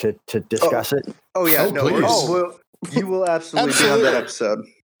reconvene to discuss it? Oh yeah, you will absolutely be on that episode.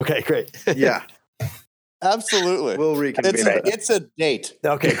 Okay, great. Yeah. Absolutely. We'll reconvene. It's a date.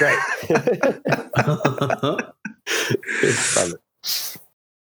 Okay, great.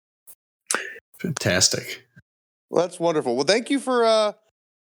 Fantastic. Well, that's wonderful. Well, thank you for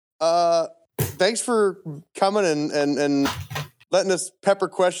thanks for coming and letting us pepper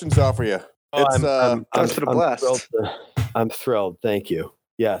questions off for you. It's been a blast. I'm thrilled. Thank you.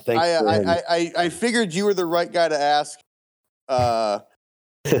 Yeah, thanks. I figured you were the right guy to ask about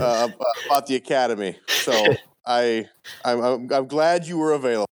the Academy. So I'm glad you were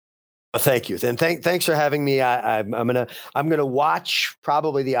available. Well, thank you. Then thanks for having me. I'm gonna watch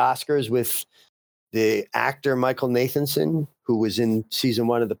probably the Oscars with the actor Michael Nathanson, who was in season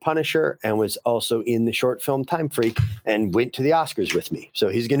 1 of The Punisher and was also in the short film Time Freak and went to the Oscars with me. So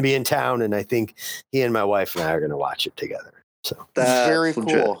he's going to be in town, and I think he and my wife and I are going to watch it together. So that's very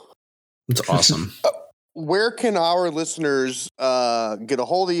legit. cool. It's awesome. Where can our listeners get a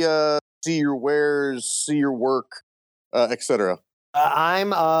hold of you, see your wares, see your work, etc.?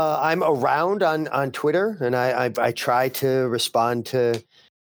 I'm around on Twitter, and I try to respond to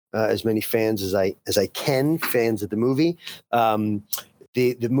as many fans as I can, fans of the movie.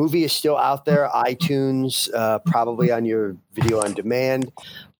 The movie is still out there, iTunes, probably on your video on demand.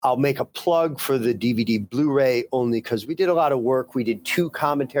 I'll make a plug for the DVD Blu-ray only because we did a lot of work. We did 2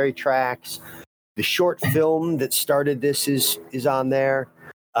 commentary tracks. The short film that started this is on there.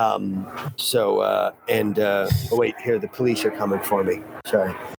 Oh wait, here the police are coming for me.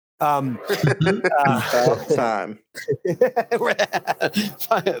 Sorry. About time.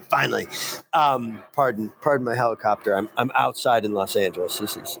 Finally. Pardon my helicopter. I'm outside in Los Angeles.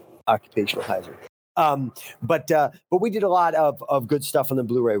 This is occupational hazard. But we did a lot of good stuff on the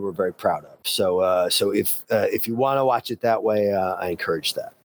Blu-ray we're very proud of. So if you want to watch it that way, I encourage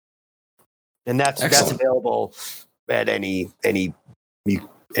that. And that's available at any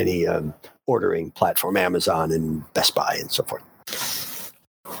ordering platform, Amazon and Best Buy and so forth.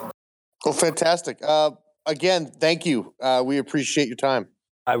 Well, fantastic. Again, thank you. We appreciate your time.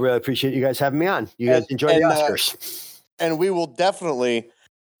 I really appreciate you guys having me on. You guys enjoy the Oscars. And we will definitely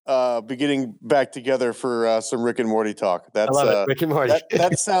be getting back together for some Rick and Morty talk. I love it. Rick and Morty.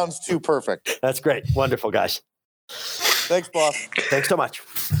 That sounds too perfect. That's great. Wonderful, guys. Thanks, boss. Thanks so much.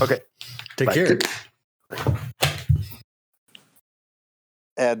 Okay. Take care.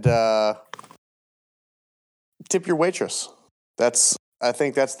 And tip your waitress. I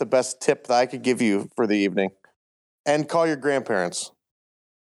think that's the best tip that I could give you for the evening. And call your grandparents.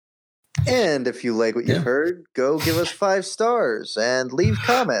 And if you like what you've heard, go give us 5 stars and leave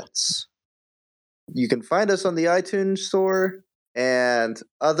comments. You can find us on the iTunes store and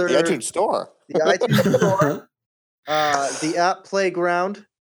other... The iTunes store? The iTunes store. The app Playground.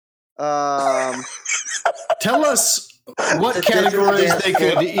 Tell us what categories they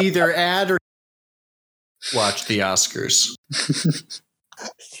could either add or watch the Oscars.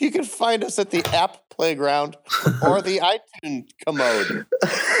 You can find us at the app Playground or the iTunes commode.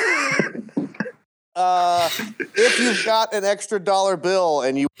 If you've got an extra dollar bill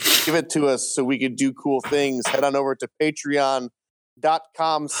and you give it to us so we can do cool things, head on over to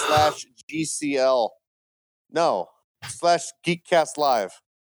patreon.com/GCL. No, /GeekCastLive.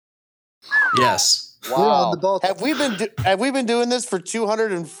 Yes. Wow. Have we been doing this for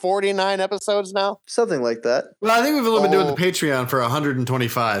 249 episodes now? Something like that. Well, I think we've only been doing the Patreon for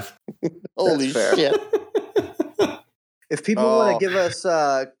 125. Holy shit. If people want to give us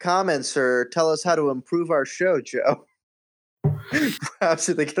comments or tell us how to improve our show, Joe, how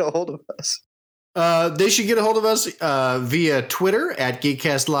should they get a hold of us? They should get a hold of us via Twitter at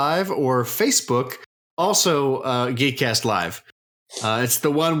GeekCastLive or Facebook, also GeekCastLive. It's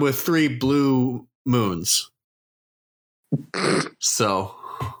the one with 3 blue moons. So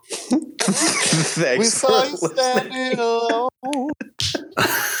thanks. We saw you standing alone.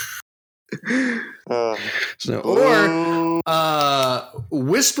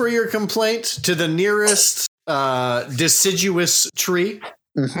 Whisper your complaint to the nearest deciduous tree.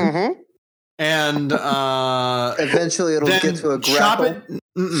 Mm-hmm. And eventually it'll get to a grapple.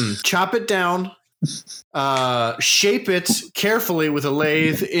 Chop it down. Shape it carefully with a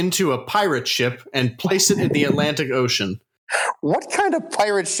lathe into a pirate ship and place it in the Atlantic Ocean. What kind of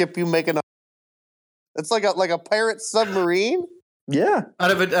pirate ship you making? It's like a pirate submarine. Yeah,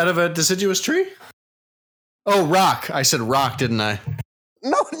 out of a deciduous tree. Oh, rock! I said rock, didn't I?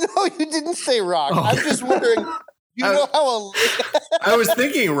 No, you didn't say rock. I'm just wondering. Know how I was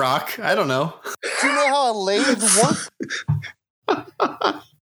thinking rock. I don't know. Do you know how a lathe works?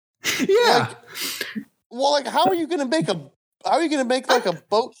 Yeah. How are you going to make like a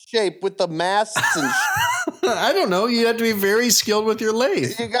boat shape with the masts and I don't know. You have to be very skilled with your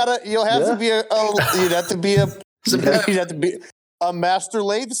lathe. You'd have to be a master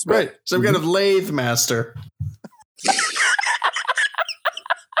lathe smith. Right. Some kind of lathe master.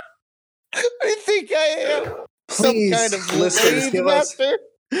 I think I am. Please, some kind of listeners, lathe master.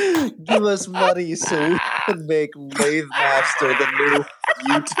 Give us money so we can make Lathe Master the new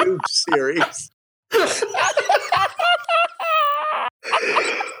YouTube series.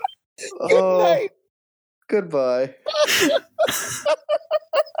 Good night. Goodbye.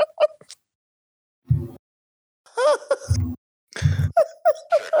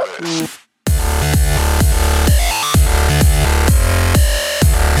 Bye.